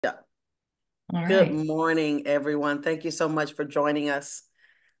All Good right. morning, everyone. Thank you so much for joining us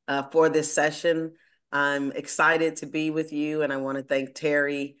for this session. I'm excited to be with you, and I want to thank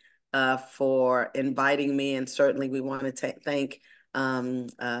Terry for inviting me. And certainly, we want to thank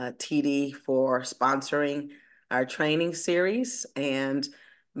TD for sponsoring our training series. And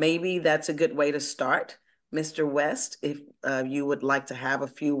maybe that's a good way to start. Mr. West, if you would like to have a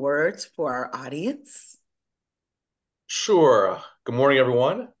few words for our audience. Sure. Good morning,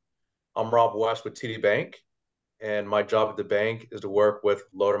 everyone. I'm Rob West with TD Bank, and my job at the bank is to work with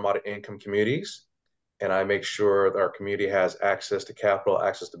low to moderate income communities. And I make sure that our community has access to capital,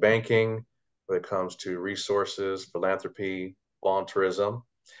 access to banking, when it comes to resources, philanthropy, volunteerism,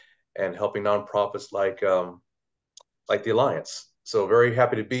 and helping nonprofits like the Alliance. So very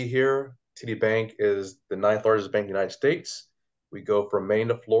happy to be here. TD Bank is the ninth largest bank in the United States. We go from Maine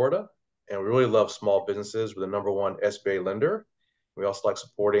to Florida, and we really love small businesses. We're the number one SBA lender. We also like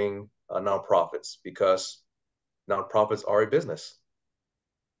supporting nonprofits because nonprofits are a business.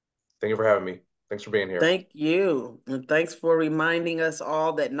 Thank you for having me. Thanks for being here. Thank you. And thanks for reminding us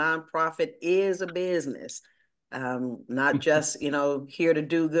all that nonprofit is a business. Not just, here to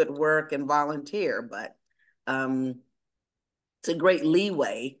do good work and volunteer, but um, it's a great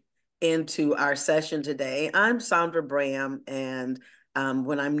leeway into our session today. I'm Sandra Braham, and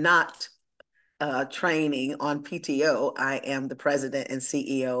when I'm not training on PTO, I am the president and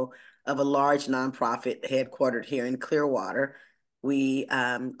CEO of a large nonprofit headquartered here in Clearwater. We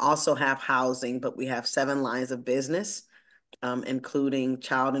also have housing, but we have 7 lines of business, including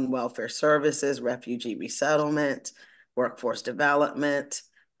child and welfare services, refugee resettlement, workforce development,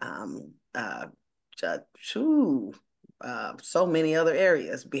 um, uh, so many other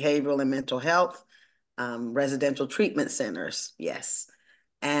areas, behavioral and mental health, residential treatment centers, yes,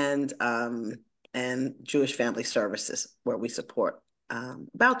 and um, and Jewish Family Services, where we support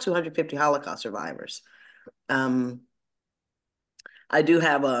about 250 Holocaust survivors. Um, I do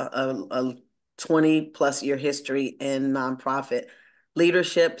have a 20 plus year history in nonprofit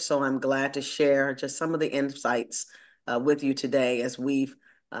leadership, so I'm glad to share just some of the insights with you today as we've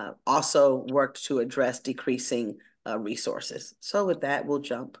also worked to address decreasing resources. So with that, we'll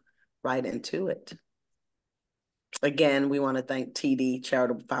jump right into it. Again, we want to thank TD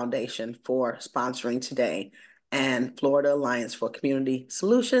Charitable Foundation for sponsoring today and Florida Alliance for Community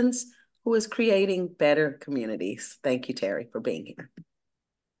Solutions, who is creating better communities. Thank you, Terry, for being here.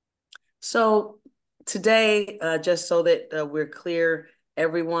 So today, just so that we're clear,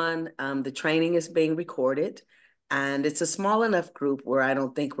 everyone, the training is being recorded, and it's a small enough group where I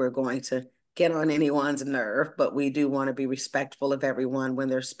don't think we're going to get on anyone's nerve, but we do want to be respectful of everyone when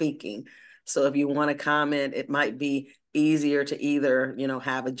they're speaking. So if you want to comment, it might be easier to either,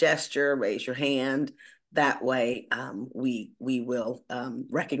 have a gesture, raise your hand. That way, we will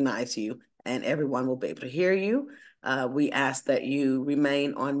recognize you, and everyone will be able to hear you. We ask that you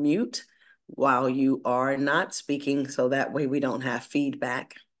remain on mute while you are not speaking, so that way we don't have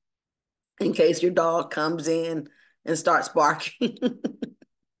feedback in case your dog comes in and starts barking.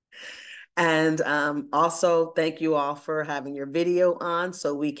 And also, thank you all for having your video on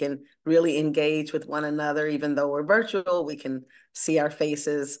so we can really engage with one another. Even though we're virtual, we can see our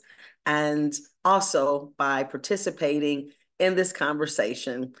faces. And also, by participating in this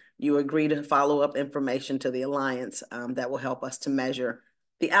conversation, you agree to follow up information to the Alliance that will help us to measure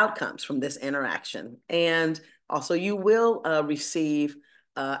the outcomes from this interaction. And also, you will receive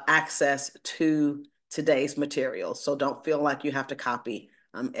access to today's materials. So don't feel like you have to copy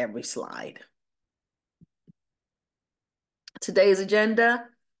every slide. Today's agenda,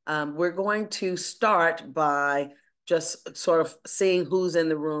 we're going to start by just sort of seeing who's in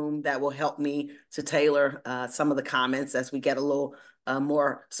the room. That will help me to tailor some of the comments as we get a little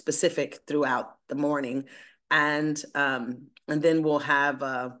more specific throughout the morning. And then we'll have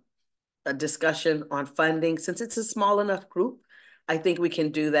a discussion on funding. Since it's a small enough group, I think we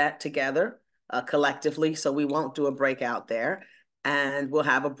can do that together collectively. So we won't do a breakout there. And we'll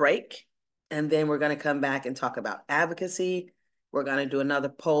have a break. And then we're going to come back and talk about advocacy. We're going to do another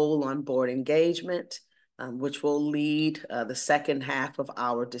poll on board engagement, which will lead the second half of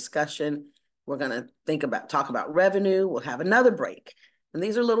our discussion. We're going to talk about revenue. We'll have another break. And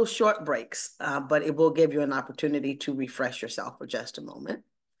these are little short breaks, but it will give you an opportunity to refresh yourself for just a moment.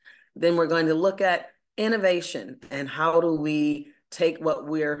 Then we're going to look at innovation and how do we take what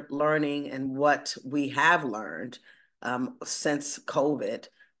we're learning and what we have learned since COVID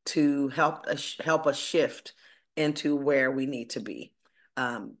to help us shift into where we need to be.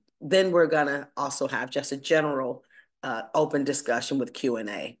 Then we're going to also have just a general open discussion with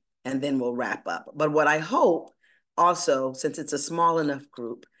Q&A, and then we'll wrap up. But what I hope also, since it's a small enough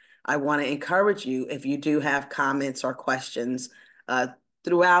group, I want to encourage you if you do have comments or questions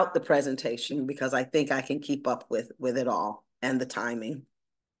throughout the presentation, because I think I can keep up with it all and the timing.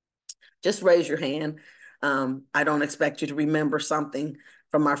 Just raise your hand. I don't expect you to remember something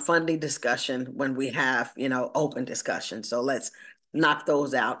from our funding discussion when we have, open discussion. So let's knock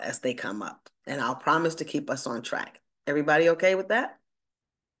those out as they come up. And I'll promise to keep us on track. Everybody okay with that?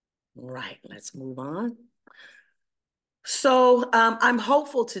 Right, let's move on. So I'm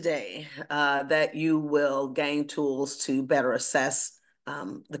hopeful today that you will gain tools to better assess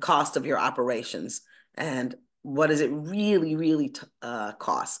the cost of your operations and what does it really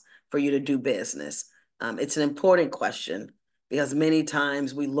cost for you to do business. It's an important question because many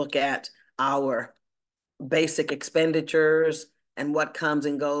times we look at our basic expenditures and what comes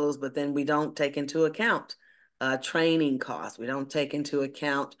and goes, but then we don't take into account training costs. We don't take into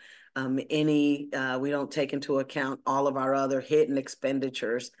account we don't take into account all of our other hidden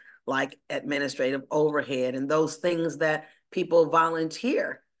expenditures like administrative overhead and those things that people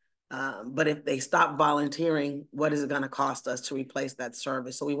volunteer. But if they stop volunteering, what is it going to cost us to replace that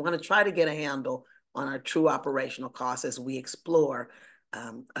service? So we want to try to get a handle on our true operational costs as we explore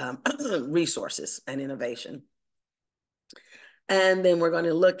resources and innovation. And then we're going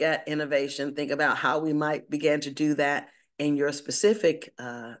to look at innovation, think about how we might begin to do that in your specific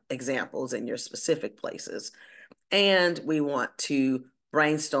examples, in your specific places. And we want to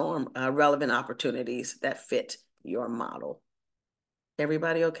brainstorm relevant opportunities that fit your model.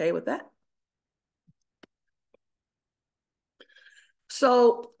 Everybody okay with that?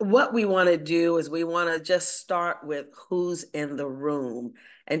 So what we want to do is we want to just start with who's in the room.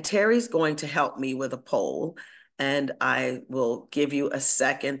 And Terry's going to help me with a poll. And I will give you a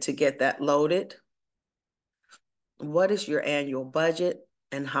second to get that loaded. What is your annual budget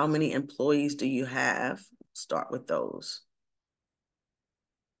and how many employees do you have? Start with those.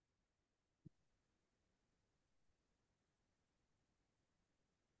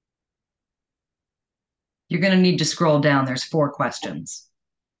 You're going to need to scroll down. There's 4 questions.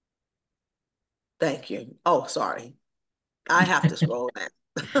 Thank you. Oh, sorry. I have to scroll down.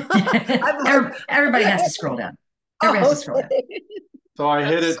 Everybody has to scroll down. Everybody has to scroll down. So I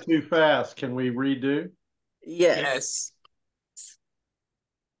hit it too fast. Can we redo? Yes.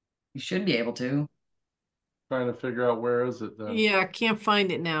 You should be able to. Trying to figure out where is it then. Yeah, I can't find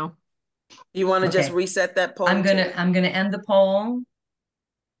it now. You want to Okay. just reset that poll? I'm gonna end the poll.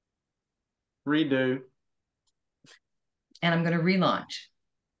 Redo. And I'm gonna relaunch.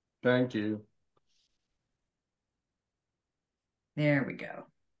 Thank you. There we go.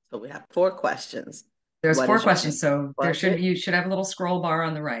 So we have 4 questions. There's What 4 is your questions. So there you should have a little scroll bar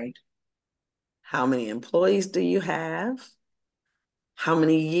on the right. How many employees do you have? How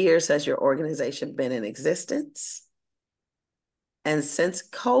many years has your organization been in existence? And since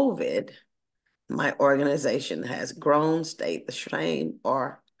COVID, my organization has grown, stayed the same,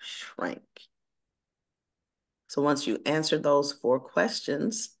 or shrank. So once you answer those 4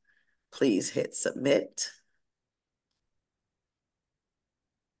 questions, please hit submit.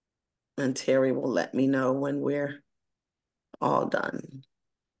 And Terry will let me know when we're all done.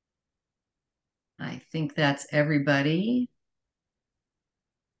 I think that's everybody.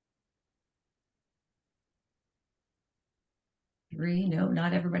 No,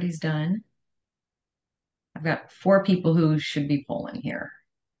 not everybody's done. I've got 4 people who should be polling here.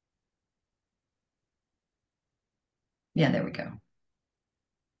 Yeah, there we go.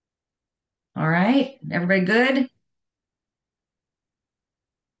 All right, everybody good?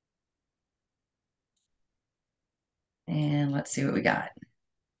 And let's see what we got.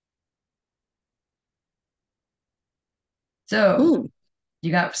 So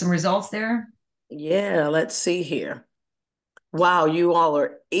you got some results there? Yeah, let's see here. Wow, you all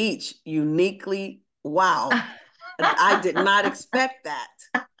are each uniquely, wow. I did not expect that.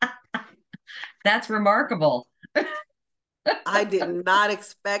 That's remarkable. I did not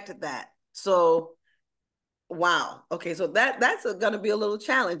expect that. So, wow. Okay, so that's going to be a little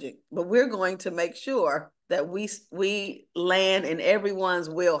challenging, but we're going to make sure that we land in everyone's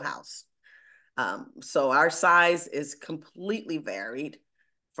wheelhouse. So our size is completely varied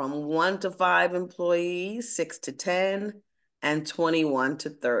from 1 to 5 employees, 6 to 10, and 21 to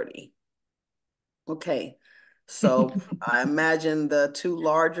 30. Okay, so I imagine the 2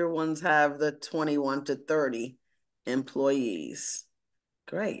 larger ones have the 21 to 30 employees.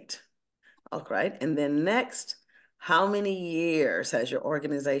 Great. All right, and then next, how many years has your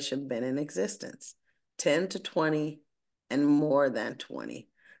organization been in existence? 10 to 20 and more than 20.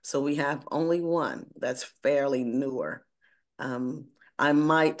 So we have only one that's fairly newer. I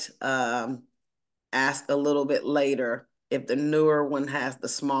might ask a little bit later if the newer one has the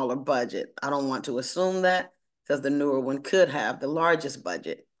smaller budget. I don't want to assume that because the newer one could have the largest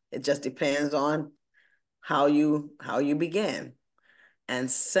budget. It just depends on how you begin. And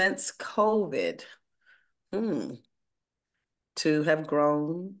since COVID, two have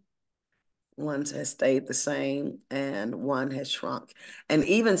grown, one has stayed the same, and one has shrunk. And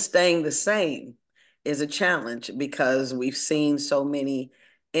even staying the same is a challenge because we've seen so many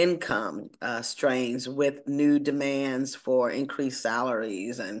income strains with new demands for increased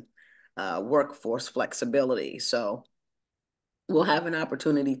salaries and workforce flexibility. So we'll have an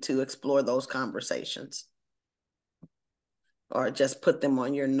opportunity to explore those conversations, or just put them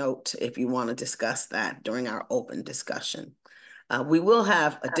on your note if you want to discuss that during our open discussion. We will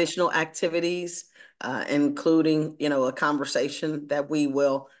have additional activities, including, a conversation that we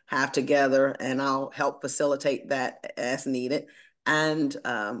will have together, and I'll help facilitate that as needed. And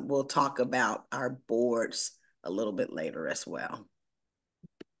we'll talk about our boards a little bit later as well.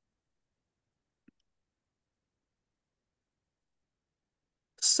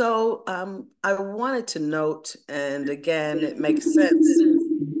 So I wanted to note, and again, it makes sense.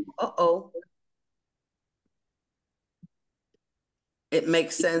 It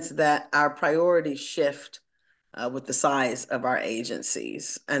makes sense that our priorities shift with the size of our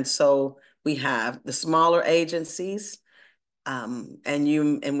agencies. And so we have the smaller agencies, and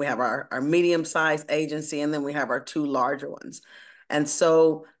we have our medium-sized agency, and then we have our two larger ones. And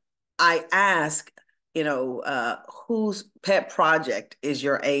so I ask, whose pet project is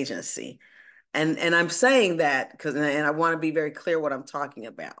your agency? And I'm saying that because, and I want to be very clear what I'm talking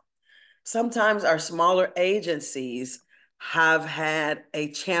about. Sometimes our smaller agencies have had a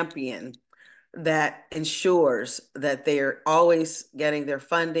champion that ensures that they're always getting their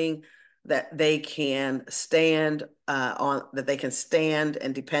funding, that they can stand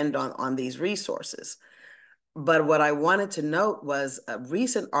and depend on these resources. But what I wanted to note was a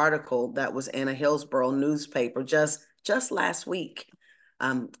recent article that was in a Hillsborough newspaper just last week,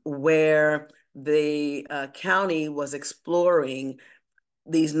 where the county was exploring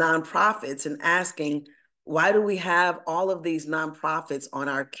these nonprofits and asking, why do we have all of these nonprofits on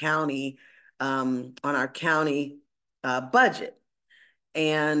our county budget?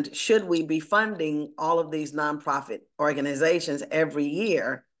 And should we be funding all of these nonprofit organizations every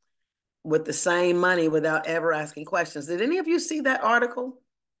year with the same money without ever asking questions? Did any of you see that article?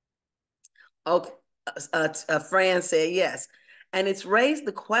 Okay, Fran said yes. And it's raised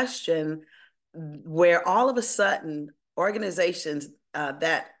the question where all of a sudden organizations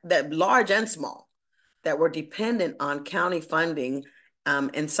that large and small that were dependent on county funding,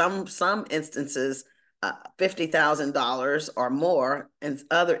 in some instances, $50,000 or more, in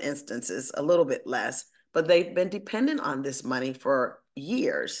other instances, a little bit less, but they've been dependent on this money for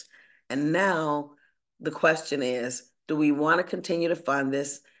years. And now the question is, do we want to continue to fund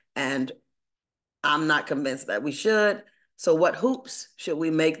this? And I'm not convinced that we should. So what hoops should we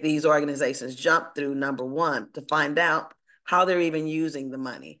make these organizations jump through, number one, to find out how they're even using the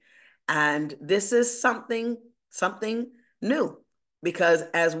money? And this is something new, because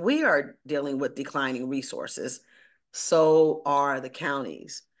as we are dealing with declining resources, so are the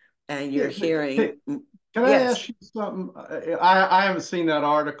counties. And you're hearing, Can I yes. ask you something? I haven't seen that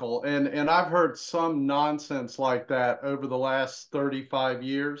article, and I've heard some nonsense like that over the last 35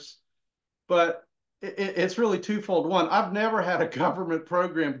 years. But it's really twofold. One, I've never had a government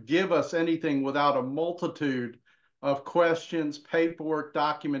program give us anything without a multitude of questions, paperwork,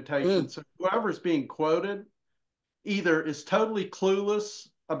 documentation. So whoever's being quoted either is totally clueless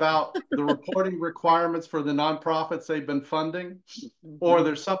about the reporting requirements for the nonprofits they've been funding, or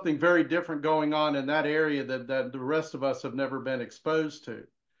there's something very different going on in that area that the rest of us have never been exposed to.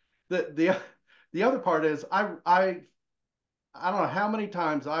 The other part is I don't know how many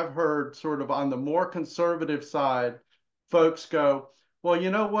times I've heard, sort of on the more conservative side, folks go, well,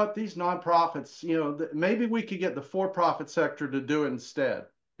 you know what, these nonprofits, maybe we could get the for-profit sector to do it instead.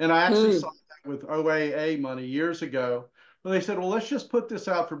 And I actually saw that with OAA money years ago, where they said, well, let's just put this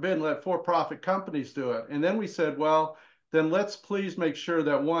out for bid and let for-profit companies do it. And then we said, well, then let's please make sure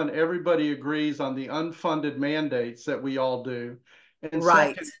that, one, everybody agrees on the unfunded mandates that we all do. And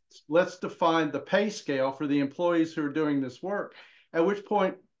right. Second, let's define the pay scale for the employees who are doing this work, at which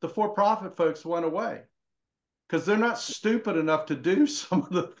point the for-profit folks went away, because they're not stupid enough to do some of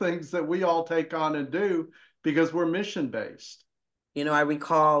the things that we all take on and do because we're mission-based. I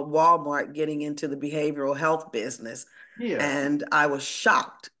recall Walmart getting into the behavioral health business. Yeah. And I was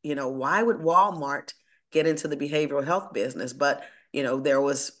shocked. Why would Walmart get into the behavioral health business? But, there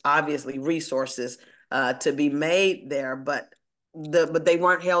was obviously resources to be made there, but they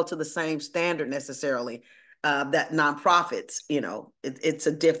weren't held to the same standard necessarily that nonprofits, it's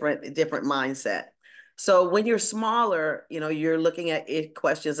a different mindset. So when you're smaller, you're looking at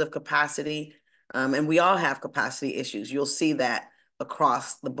questions of capacity, and we all have capacity issues. You'll see that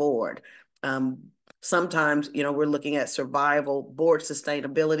across the board. Sometimes, we're looking at survival, board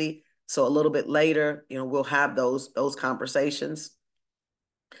sustainability. So a little bit later, we'll have those conversations.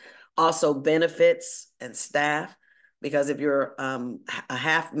 Also benefits and staff, because if you're a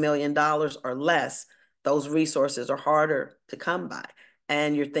 $500,000 or less, those resources are harder to come by.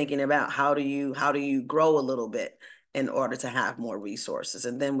 And you're thinking about how do you grow a little bit in order to have more resources.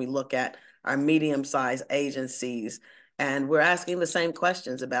 And then we look at our medium-sized agencies, and we're asking the same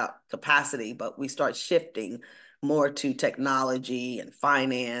questions about capacity, but we start shifting more to technology and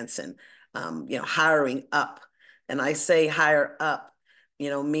finance and hiring up. And I say hire up,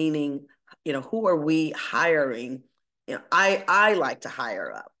 meaning, who are we hiring? I like to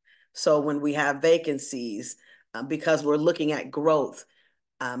hire up. So when we have vacancies, because we're looking at growth,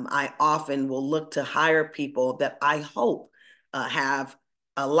 I often will look to hire people that I hope have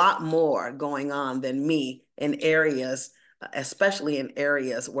a lot more going on than me in areas, especially in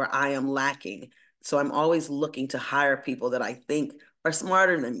areas where I am lacking. So I'm always looking to hire people that I think are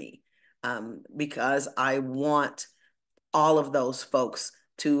smarter than me, because I want all of those folks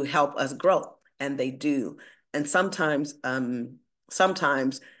to help us grow, and they do. And sometimes, when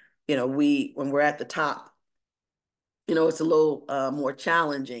we're at the top, it's a little more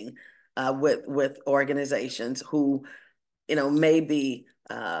challenging with organizations who, may be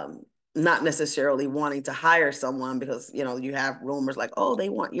not necessarily wanting to hire someone because, you have rumors like, oh, they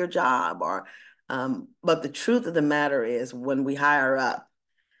want your job, or, but the truth of the matter is when we hire up,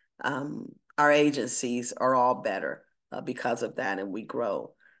 our agencies are all better because of that, and we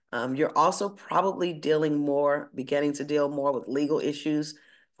grow. You're also probably beginning to deal more with legal issues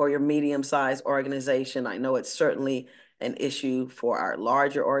for your medium-sized organization. I know it's certainly an issue for our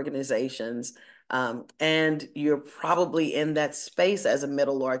larger organizations. And you're probably in that space as a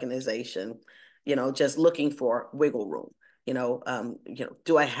middle organization, just looking for wiggle room.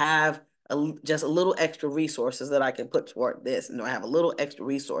 Do I have just a little extra resources that I can put toward this? And do I have a little extra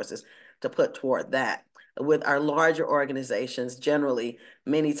resources to put toward that? With our larger organizations, generally,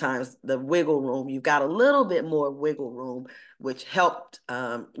 many times the wiggle room, you've got a little bit more wiggle room, which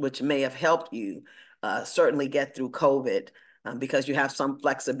may have helped you certainly get through COVID, because you have some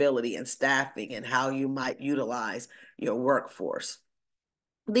flexibility in staffing and how you might utilize your workforce.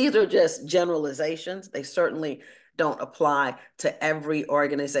 These are just generalizations. They certainly don't apply to every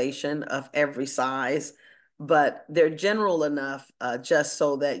organization of every size, but they're general enough just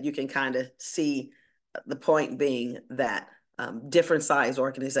so that you can kind of see the point being that different size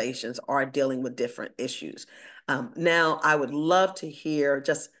organizations are dealing with different issues. Now, I would love to hear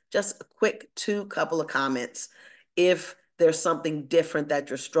just a quick couple of comments if there's something different that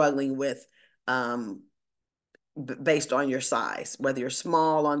you're struggling with, based on your size, whether you're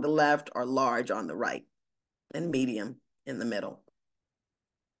small on the left or large on the right and medium in the middle.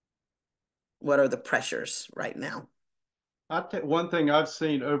 What are the pressures right now? One thing I've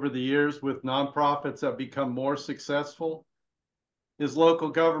seen over the years with nonprofits that become more successful is local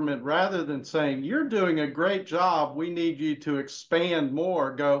government, rather than saying, you're doing a great job, we need you to expand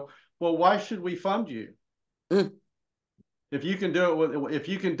more, go, well, why should we fund you? Mm. If you can do it if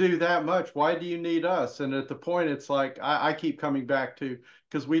you can do that much, why do you need us? And at the point, it's like, I keep coming back to,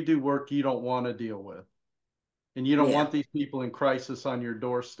 because we do work you don't want to deal with. And you don't Yeah. want these people in crisis on your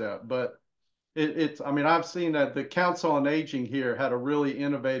doorstep. But I mean, I've seen that the Council on Aging here had a really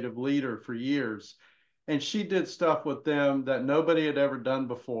innovative leader for years, and she did stuff with them that nobody had ever done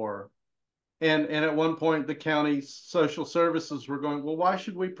before. And at one point, the county social services were going, well, why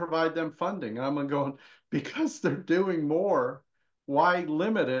should we provide them funding? And I'm going, because they're doing more. Why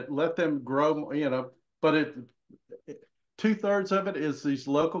limit it? Let them grow, But 2/3 of it is these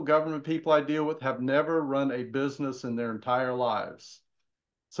local government people I deal with have never run a business in their entire lives.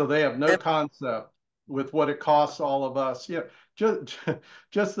 So they have no concept with what it costs all of us.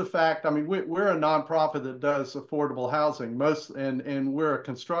 Just the fact, I mean, we're a nonprofit that does affordable housing, and we're a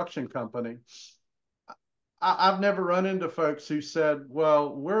construction company. I've never run into folks who said,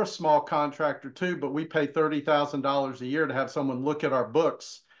 well, we're a small contractor too, but we pay $30,000 a year to have someone look at our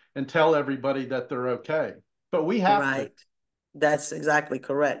books and tell everybody that they're okay. But we have to. That's exactly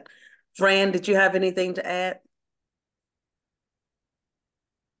correct. Fran, did you have anything to add?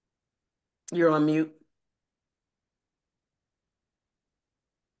 You're on mute.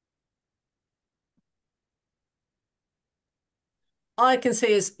 All I can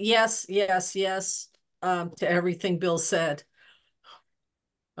say is yes, yes, yes, to everything Bill said.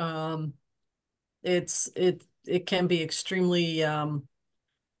 It can be extremely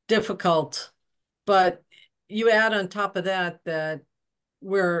difficult. But you add on top of that that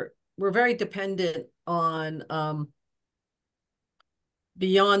we're very dependent on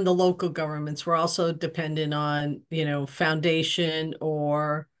beyond the local governments. We're also dependent on, foundation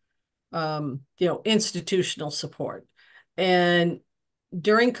or institutional support. And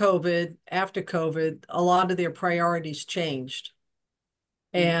during COVID, after COVID, a lot of their priorities changed.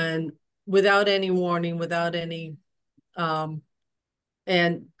 And without any warning, without any and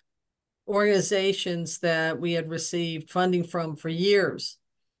organizations that we had received funding from for years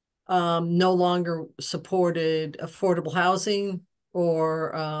no longer supported affordable housing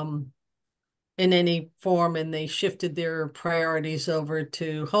or in any form, and they shifted their priorities over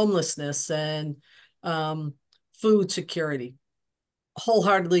to homelessness and food security.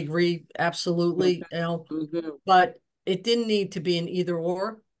 Wholeheartedly agree, absolutely, but it didn't need to be an either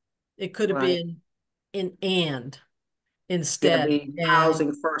or. It could have Right. been an and Yeah, instead. the And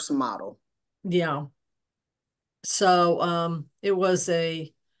housing first model. yeah, so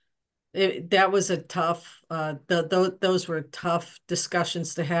that was a tough those were tough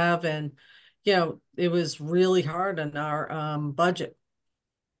discussions to have, and it was really hard on our budget.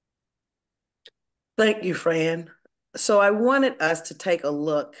 Thank you, Fran. So I wanted us to take a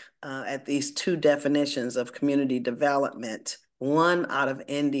look at these two definitions of community development, one out of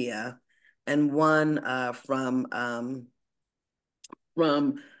India and one from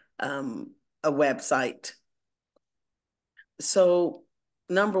a website. So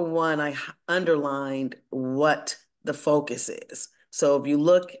number one, I underlined what the focus is. So if you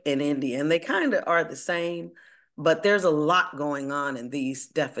look in India, and they kind of are the same, but there's a lot going on in these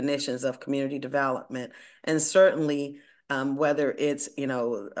definitions of community development. And certainly, whether it's,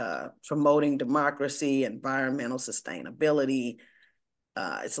 promoting democracy, environmental sustainability,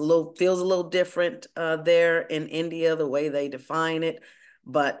 feels a little different there in India, the way they define it.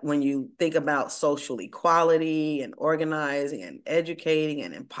 But when you think about social equality and organizing and educating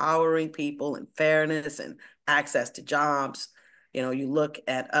and empowering people and fairness and access to jobs, you look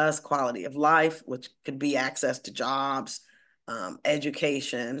at us, quality of life, which could be access to jobs,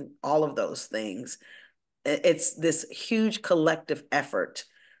 education, all of those things. It's this huge collective effort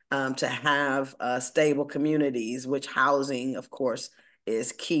to have stable communities, which housing, of course,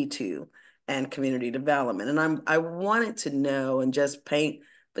 is key to, and community development. And I wanted to know and just paint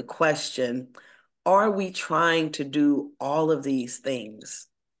the question, are we trying to do all of these things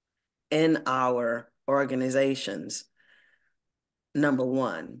in our organizations? Number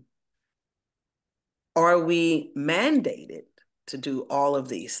one, are we mandated to do all of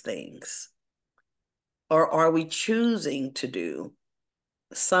these things? Or are we choosing to do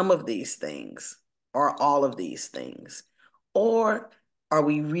some of these things or all of these things? Or are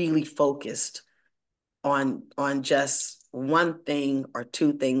we really focused on just one thing or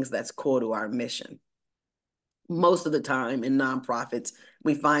two things that's core to our mission? Most of the time in nonprofits,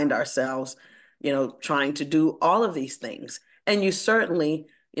 we find ourselves, trying to do all of these things. And you certainly,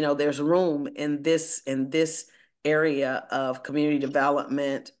 there's room in this area of community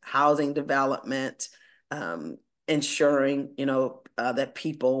development, housing development, ensuring, that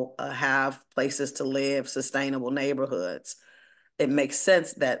people have places to live, sustainable neighborhoods. It makes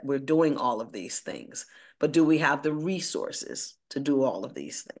sense that we're doing all of these things, but do we have the resources to do all of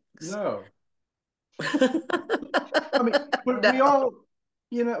these things? No. I mean, we No. all,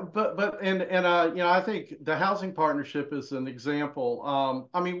 I think the housing partnership is an example.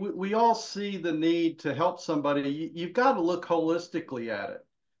 I mean, we all see the need to help somebody. You've got to look holistically at it.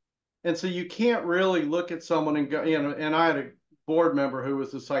 And so you can't really look at someone and go, and I had a board member who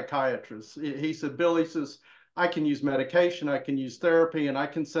was a psychiatrist. He said, Bill, he says, I can use medication, I can use therapy, and I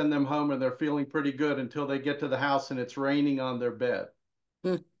can send them home and they're feeling pretty good until they get to the house and it's raining on their bed.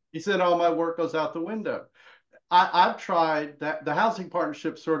 He said, all my work goes out the window. I've tried that. The housing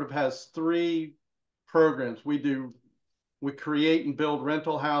partnership sort of has three programs. We create and build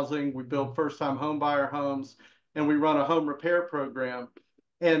rental housing, we build first-time home buyer homes, and we run a home repair program.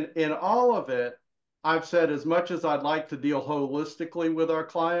 And in all of it, I've said, as much as I'd like to deal holistically with our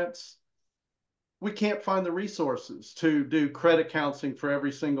clients, we can't find the resources to do credit counseling for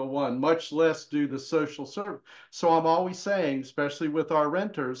every single one, much less do the social service. So I'm always saying, especially with our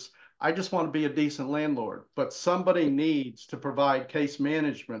renters, I just want to be a decent landlord, but somebody needs to provide case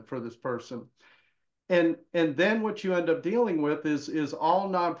management for this person. And then what you end up dealing with is all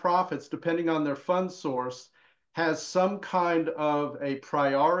nonprofits, depending on their fund source, has some kind of a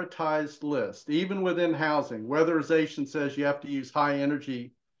prioritized list. Even within housing, weatherization says you have to use high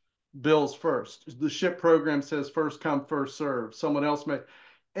energy bills first. The SHIP program says first come, first serve. Someone else may.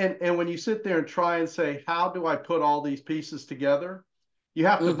 And when you sit there and try and say, how do I put all these pieces together? You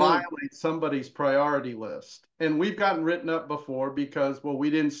have to violate somebody's priority list. And we've gotten written up before because, well, we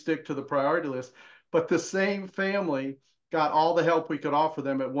didn't stick to the priority list, but the same family got all the help we could offer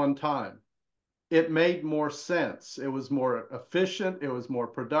them at one time. It made more sense. It was more efficient. It was more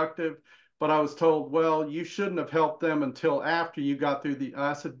productive. But I was told, well, you shouldn't have helped them until after you got through the,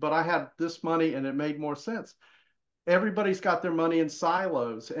 I said, but I had this money and it made more sense. Everybody's got their money in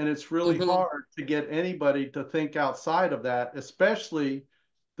silos, and it's really hard to get anybody to think outside of that, especially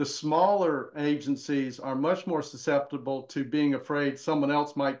the smaller agencies are much more susceptible to being afraid someone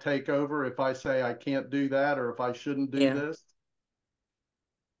else might take over if I say I can't do that or if I shouldn't do this.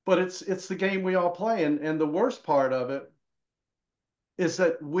 But it's the game we all play, and the worst part of it is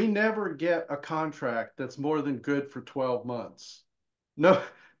that we never get a contract that's more than good for 12 months. No,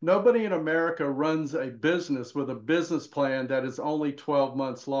 nobody in America runs a business with a business plan that is only 12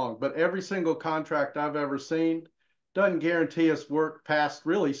 months long. But every single contract I've ever seen doesn't guarantee us work past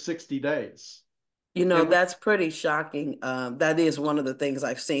really 60 days. You know, And we, that's pretty shocking. That is one of the things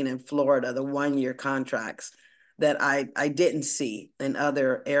I've seen in Florida, the 1 year contracts that I didn't see in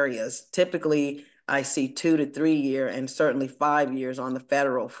other areas. Typically, I see 2 to 3 year and certainly 5 years on the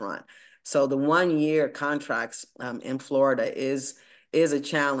federal front. So the 1 year contracts in Florida is a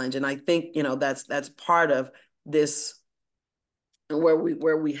challenge, and I think that's part of this where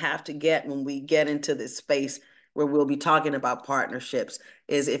we have to get when we get into this space where we'll be talking about partnerships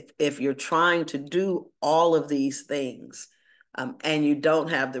is if you're trying to do all of these things and you don't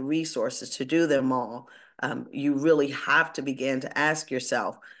have the resources to do them all, you really have to begin to ask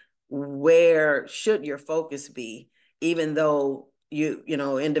yourself, where should your focus be, even though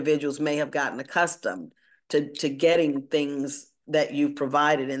individuals may have gotten accustomed to getting things that you've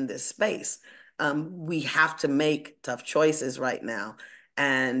provided in this space. We have to make tough choices right now.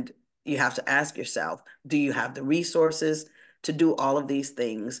 And you have to ask yourself, do you have the resources to do all of these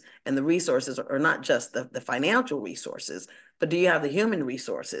things? And the resources are not just the financial resources, but do you have the human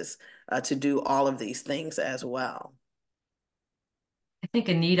resources to do all of these things as well? I think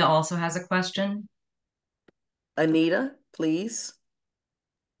Anita also has a question. Anita, please.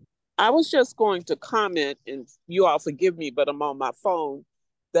 I was just going to comment, and you all forgive me, but I'm on my phone,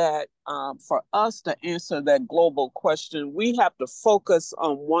 that for us to answer that global question, we have to focus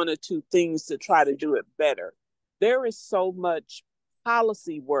on one or two things to try to do it better. There is so much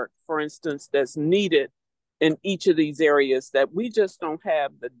policy work, for instance, that's needed in each of these areas that we just don't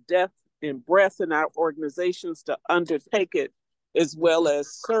have the depth and breadth in our organizations to undertake it, as well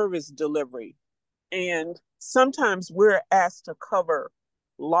as service delivery. And sometimes we're asked to cover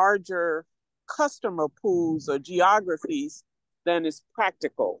larger customer pools or geographies than is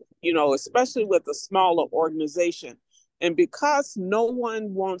practical, especially with a smaller organization. And because no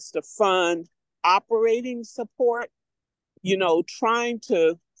one wants to fund operating support, trying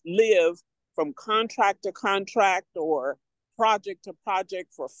to live from contract to contract or project to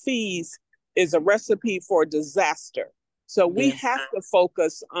project for fees is a recipe for disaster. So we have to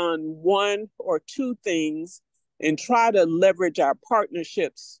focus on one or two things and try to leverage our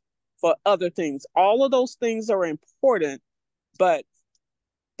partnerships for other things. All of those things are important, but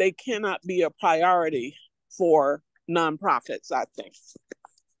they cannot be a priority for nonprofits, I think.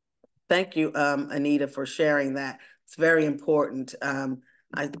 Thank you, Anita, for sharing that. It's very important.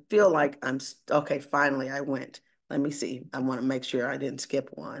 I feel like okay, finally I went. Let me see. I want to make sure I didn't skip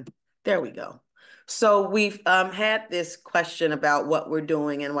one. There we go. So we've had this question about what we're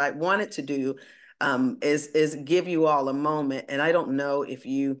doing, and what I wanted to do is give you all a moment. And I don't know if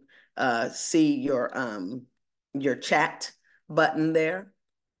you see your chat button there,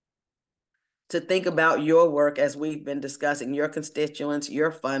 to think about your work as we've been discussing, your constituents,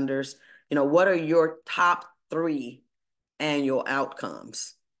 your funders. What are your top 3 annual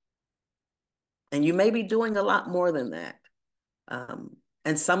outcomes? And you may be doing a lot more than that.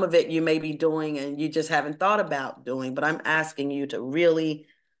 And some of it you may be doing and you just haven't thought about doing, but I'm asking you to really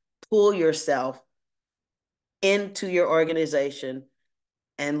pull yourself into your organization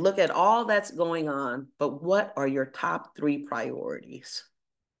and look at all that's going on, but what are your top 3 priorities?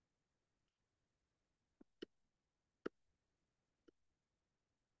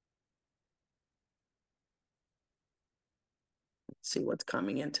 Let's see what's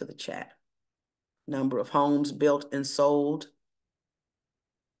coming into the chat. Number of homes built and sold.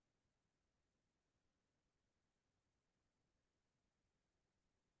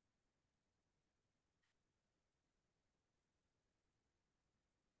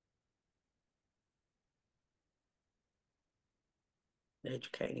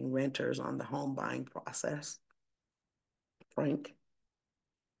 Educating renters on the home buying process. Frank.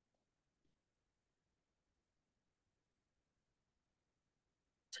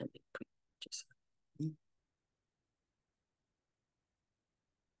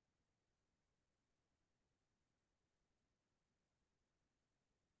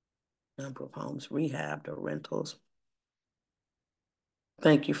 Number of homes rehabbed or rentals.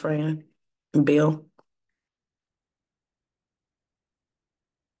 Thank you, Fran. Bill?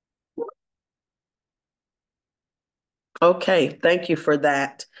 Okay, thank you for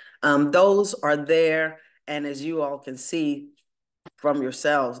that. Those are there, and as you all can see from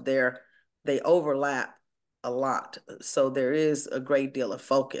yourselves, they overlap a lot. So there is a great deal of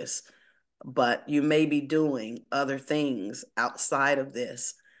focus, but you may be doing other things outside of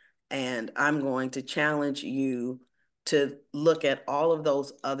this. And I'm going to challenge you to look at all of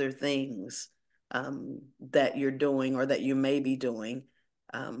those other things that you're doing or that you may be doing.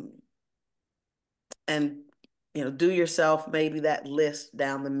 And do yourself maybe that list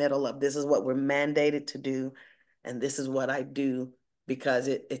down the middle of this is what we're mandated to do, and this is what I do because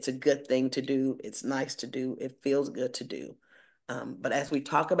it's a good thing to do. It's nice to do. It feels good to do. But as we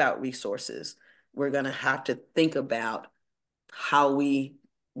talk about resources, we're going to have to think about how we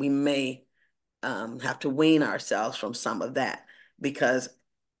may have to wean ourselves from some of that, because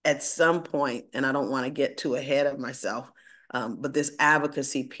at some point, and I don't want to get too ahead of myself, but this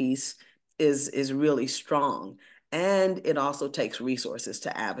advocacy piece is really strong, and it also takes resources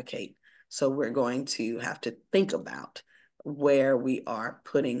to advocate. So we're going to have to think about where we are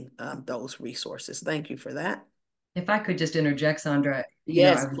putting those resources. Thank you for that. If I could just interject, Sandra,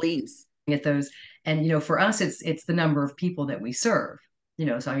 yes, please. At those, and for us, it's the number of people that we serve.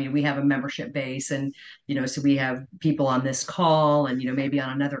 So I mean, we have a membership base, and so we have people on this call, and maybe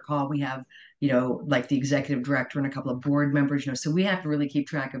on another call we have like the executive director and a couple of board members. So we have to really keep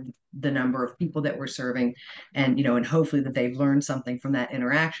track of the number of people that we're serving, and and hopefully that they've learned something from that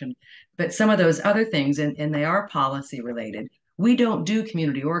interaction. But some of those other things, and they are policy related. We don't do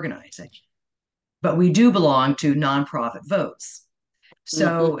community organizing, but we do belong to nonprofit votes.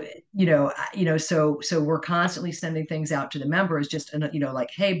 So, so we're constantly sending things out to the members, just, like,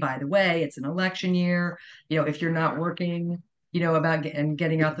 hey, by the way, it's an election year. If you're not working, about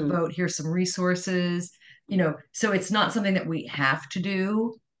getting out the vote, here's some resources, so it's not something that we have to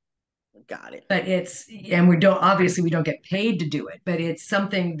do. Got it. But and we don't get paid to do it, but it's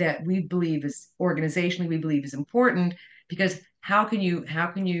something that we believe is organizationally, we believe is important, because how can you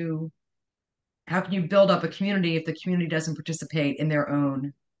build up a community if the community doesn't participate in their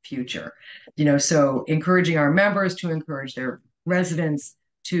own future? So encouraging our members to encourage their residents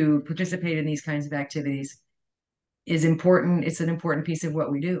to participate in these kinds of activities is important. It's an important piece of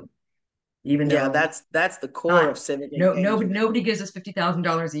what we do, even though that's the core of civic engagement. Nobody gives us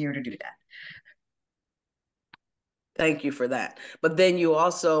 $50,000 a year to do that. Thank you for that. But then you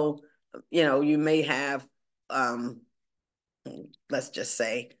also, you may have, let's just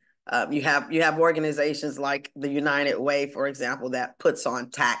say, you have organizations like the United Way, for example, that puts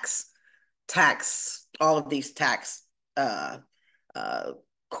on all of these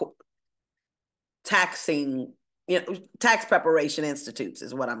taxing, tax preparation institutes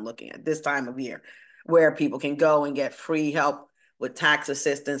is what I'm looking at this time of year, where people can go and get free help with tax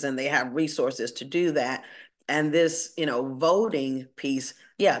assistance, and they have resources to do that. And this, voting piece,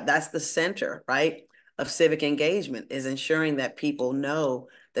 that's the center, right, of civic engagement, is ensuring that people know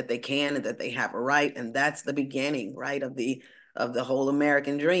that they can and that they have a right. And that's the beginning, right, of the whole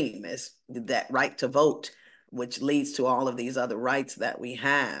American dream, is that right to vote, which leads to all of these other rights that we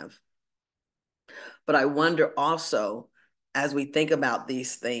have. But I wonder also, as we think about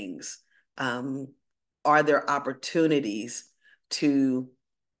these things, are there opportunities to,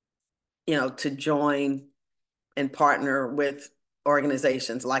 to join and partner with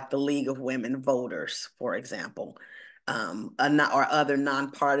organizations like the League of Women Voters, for example, or other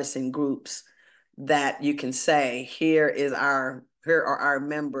nonpartisan groups that you can say, here are our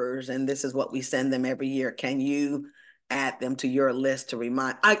members, and this is what we send them every year. Can you add them to your list to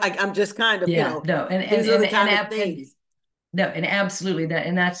remind? I'm just kind of, these are the kind of things. No, and absolutely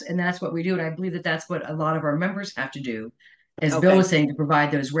that's what we do. And I believe that that's what a lot of our members have to do, as Bill was saying, to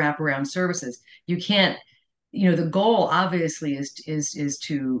provide those wraparound services. You can't, the goal obviously is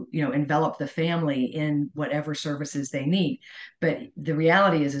to, envelop the family in whatever services they need. But the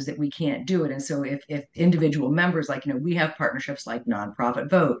reality is that we can't do it. And so if individual members, like, we have partnerships like Nonprofit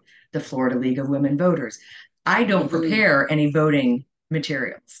Vote, the Florida League of Women Voters. I don't prepare any voting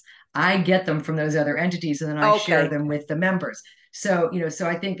materials. I get them from those other entities, and then I share them with the members. So, so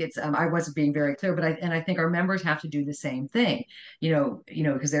I think it's I wasn't being very clear, but I think our members have to do the same thing,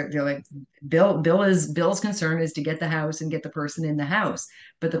 because they're like Bill's concern is to get the house and get the person in the house,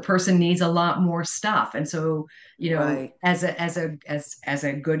 but the person needs a lot more stuff. And so, Right. as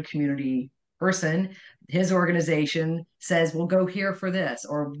a good community person, his organization says, we'll go here for this,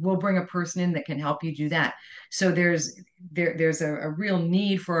 or we'll bring a person in that can help you do that. So there's a real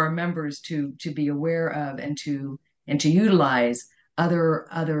need for our members to be aware of and to utilize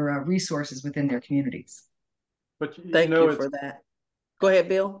other resources within their communities. But Thank you it's for that. Go ahead,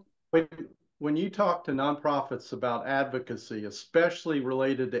 Bill. when when you talk to nonprofits about advocacy, especially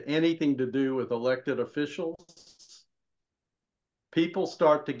related to anything to do with elected officials, people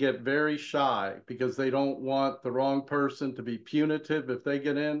start to get very shy because they don't want the wrong person to be punitive if they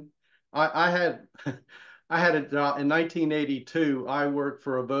get in. I had I had a job in 1982. I worked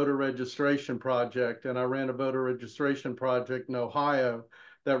for a voter registration project, and I ran a voter registration project in Ohio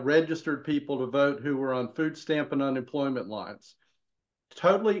that registered people to vote who were on food stamp and unemployment lines.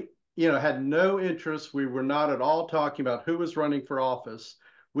 Totally, had no interest. We were not at all talking about who was running for office.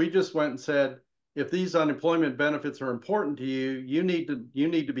 We just went and said, if these unemployment benefits are important to you, you need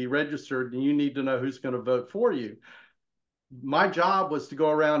to be registered, and you need to know who's going to vote for you. My job was to go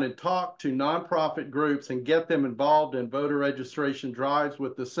around and talk to nonprofit groups and get them involved in voter registration drives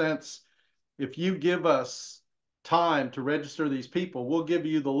with the sense, if you give us time to register these people, we'll give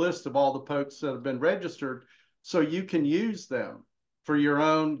you the list of all the folks that have been registered so you can use them for your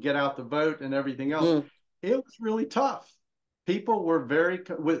own get out the vote and everything else. Mm. It was really tough. People were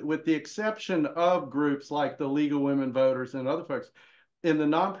with the exception of groups like the League of Women Voters and other folks, in the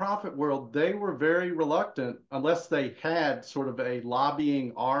nonprofit world, they were very reluctant unless they had sort of a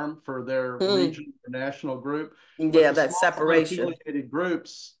lobbying arm for their Mm. regional or national group. But Yeah, the that small separation. unaffiliated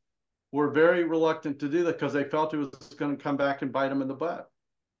groups were very reluctant to do that because they felt it was going to come back and bite them in the butt.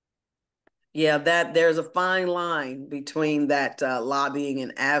 Yeah, that there's a fine line between that lobbying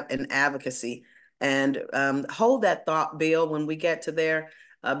and advocacy. And hold that thought, Bill, when we get to there,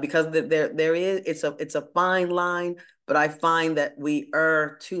 because there is it's a fine line, but I find that we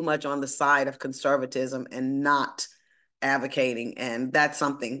err too much on the side of conservatism and not advocating, and that's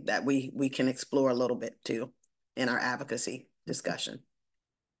something that we can explore a little bit too in our advocacy discussion.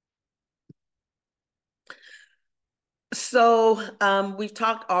 So we've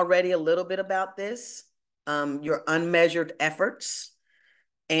talked already a little bit about this, your unmeasured efforts.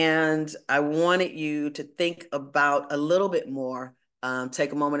 And I wanted you to think about a little bit more,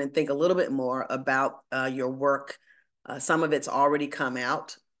 take a moment and think a little bit more about your work. Some of it's already come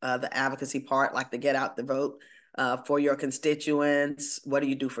out, the advocacy part, like the get out the vote for your constituents. What do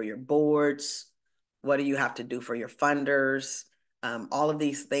you do for your boards? What do you have to do for your funders? All of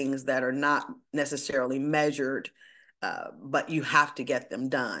these things that are not necessarily measured, but you have to get them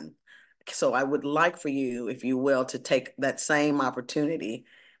done. So I would like for you, if you will, to take that same opportunity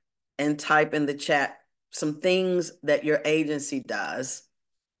and type in the chat some things that your agency does,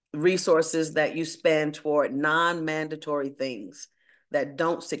 resources that you spend toward non-mandatory things that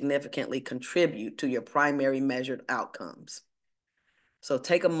don't significantly contribute to your primary measured outcomes. So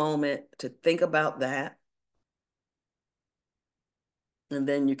take a moment to think about that. And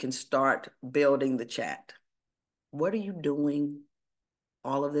then you can start building the chat. What are you doing?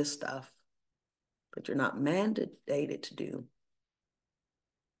 All of this stuff that you're not mandated to do,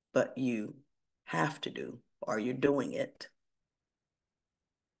 but you have to do, or you're doing it.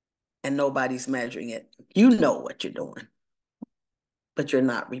 And nobody's measuring it. You know what you're doing, but you're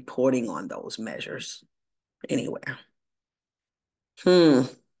not reporting on those measures anywhere.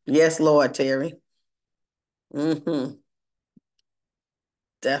 Yes, Lord, Terry.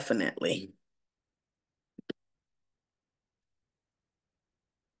 Definitely.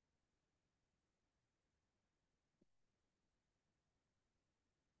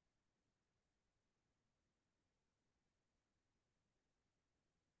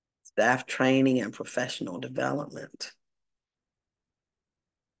 Staff training and professional development.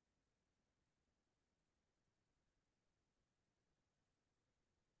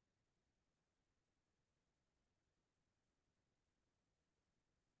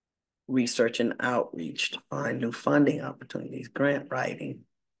 Research and outreach to find new funding opportunities, grant writing.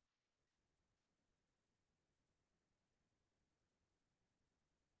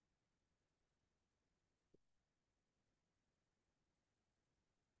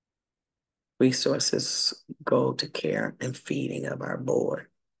 Resources go to care and feeding of our board.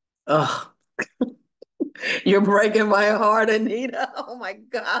 Oh, you're breaking my heart, Anita. Oh my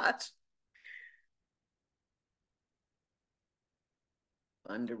gosh.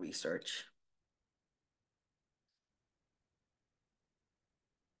 Under research.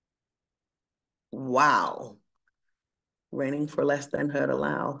 Wow. Renting for less than HUD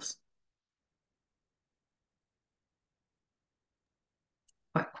allows.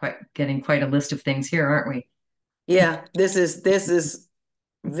 Getting quite a list of things here, aren't we? Yeah, this is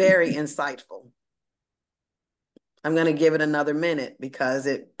very insightful. I'm gonna give it another minute because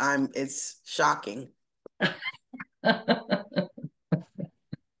it's shocking.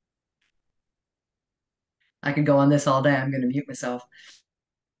 I could go on this all day. I'm going to mute myself.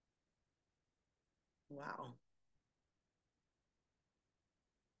 Wow.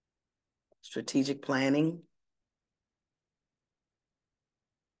 Strategic planning.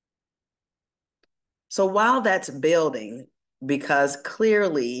 So while that's building, because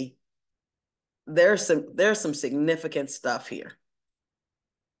clearly there's some significant stuff here.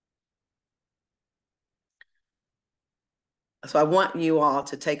 So I want you all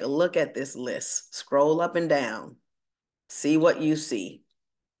to take a look at this list, scroll up and down, see what you see.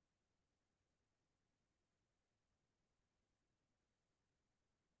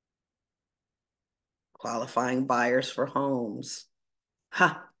 Qualifying buyers for homes.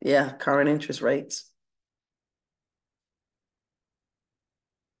 Ha, yeah, current interest rates.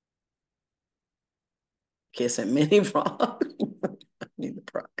 Kiss and mini wrong. I need the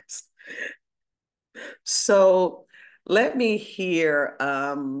prize. So let me hear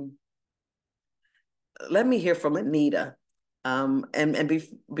from Anita.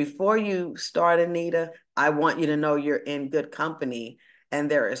 Before you start, Anita, I want you to know you're in good company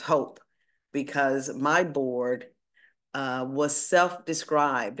and there is hope, because my board was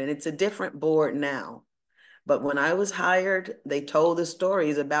self-described and it's a different board now. But when I was hired, they told the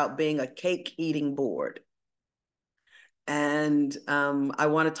stories about being a cake eating board. And I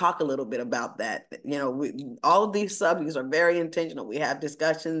want to talk a little bit about that. You know, all of these subjects are very intentional. We have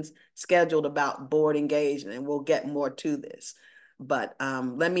discussions scheduled about board engagement, and we'll get more to this. But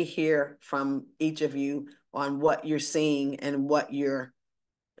let me hear from each of you on what you're seeing and what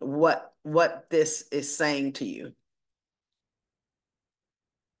this is saying to you.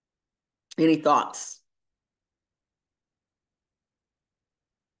 Any thoughts?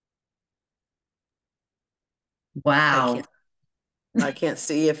 Wow. I can't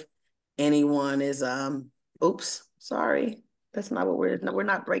see if anyone is oops, sorry. That's not what we're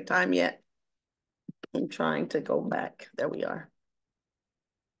not break time yet. I'm trying to go back. There we are.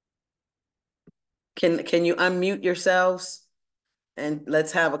 Can you unmute yourselves and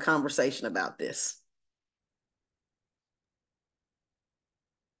let's have a conversation about this?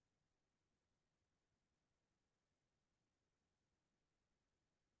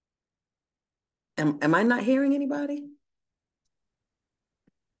 Am I not hearing anybody?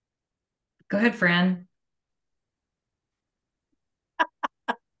 Go ahead, Fran.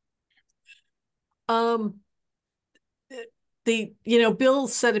 Um, Bill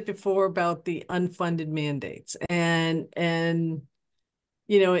said it before about the unfunded mandates, and in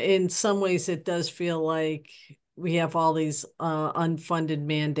some ways it does feel like we have all these unfunded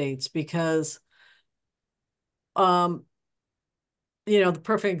mandates because the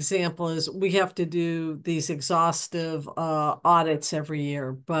perfect example is we have to do these exhaustive audits every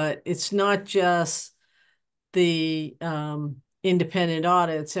year, but it's not just the independent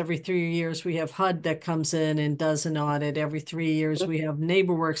audits. Every 3 years, we have HUD that comes in and does an audit. Every 3 years, we have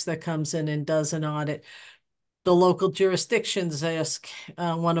NeighborWorks that comes in and does an audit. The local jurisdictions,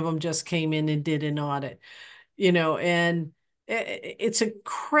 one of them just came in and did an audit, and it's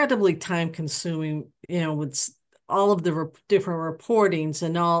incredibly time consuming, with all of the different reportings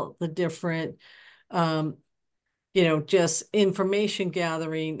and all the different just information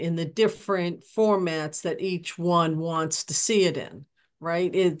gathering in the different formats that each one wants to see it in,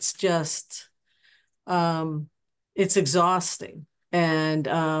 right? It's just, it's exhausting. And,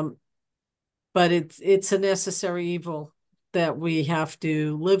 but it's a necessary evil that we have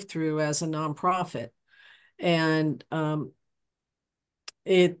to live through as a nonprofit. And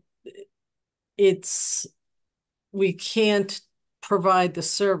it's, we can't provide the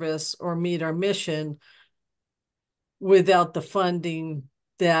service or meet our mission without the funding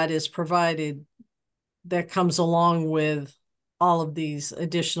that is provided that comes along with all of these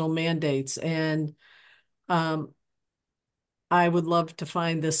additional mandates. And I would love to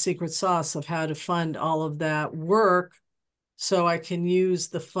find the secret sauce of how to fund all of that work so I can use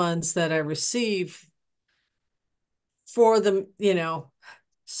the funds that I receive for them,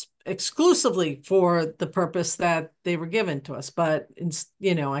 exclusively for the purpose that they were given to us. But,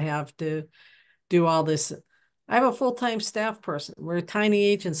 I have to do all this. I have a full-time staff person. We're a tiny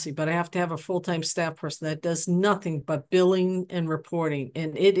agency, but I have to have a full-time staff person that does nothing but billing and reporting.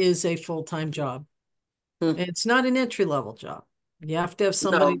 And it is a full-time job. It's not an entry-level job. You have to have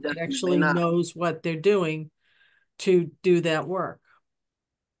No, somebody that definitely actually not. knows what they're doing to do that work.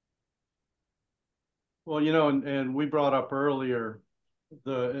 Well, you know, and we brought up earlier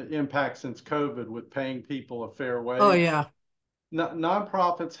the impact since COVID with paying people a fair Oh, wage. yeah.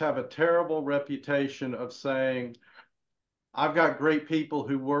 Nonprofits have a terrible reputation of saying, I've got great people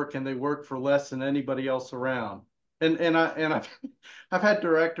who work and they work for less than anybody else around. And I've I've had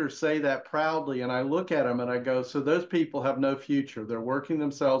directors say that proudly, and I look at them and I go, so those people have no future. They're working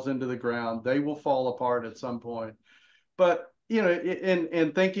themselves into the ground. They will fall apart at some point. But you know,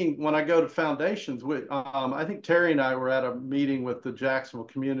 in thinking when I go to foundations, I think Terry and I were at a meeting with the Jacksonville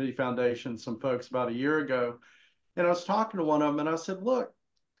Community Foundation, some folks about a year ago, and I was talking to one of them, and I said, look,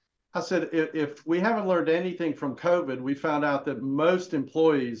 I said, if we haven't learned anything from COVID, we found out that most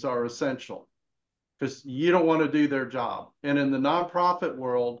employees are essential because you don't want to do their job. And in the nonprofit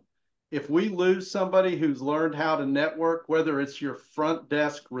world, if we lose somebody who's learned how to network, whether it's your front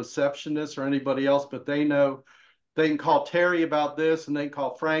desk receptionist or anybody else, but they know they can call Terry about this and they can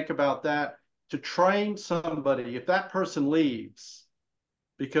call Frank about that to train somebody. If that person leaves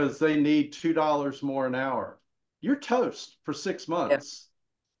because they need $2 more an hour, you're toast for 6 months.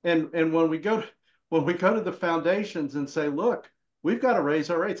 And when we go to the foundations and say, look, we've got to raise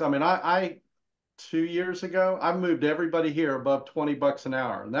our rates. I mean, I 2 years ago, I moved everybody here above $20 an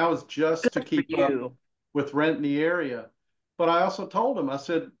hour. And that was just to For keep up you. with rent in the area. But I also told them, I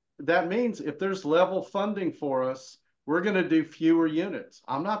said, that means if there's level funding for us, we're going to do fewer units.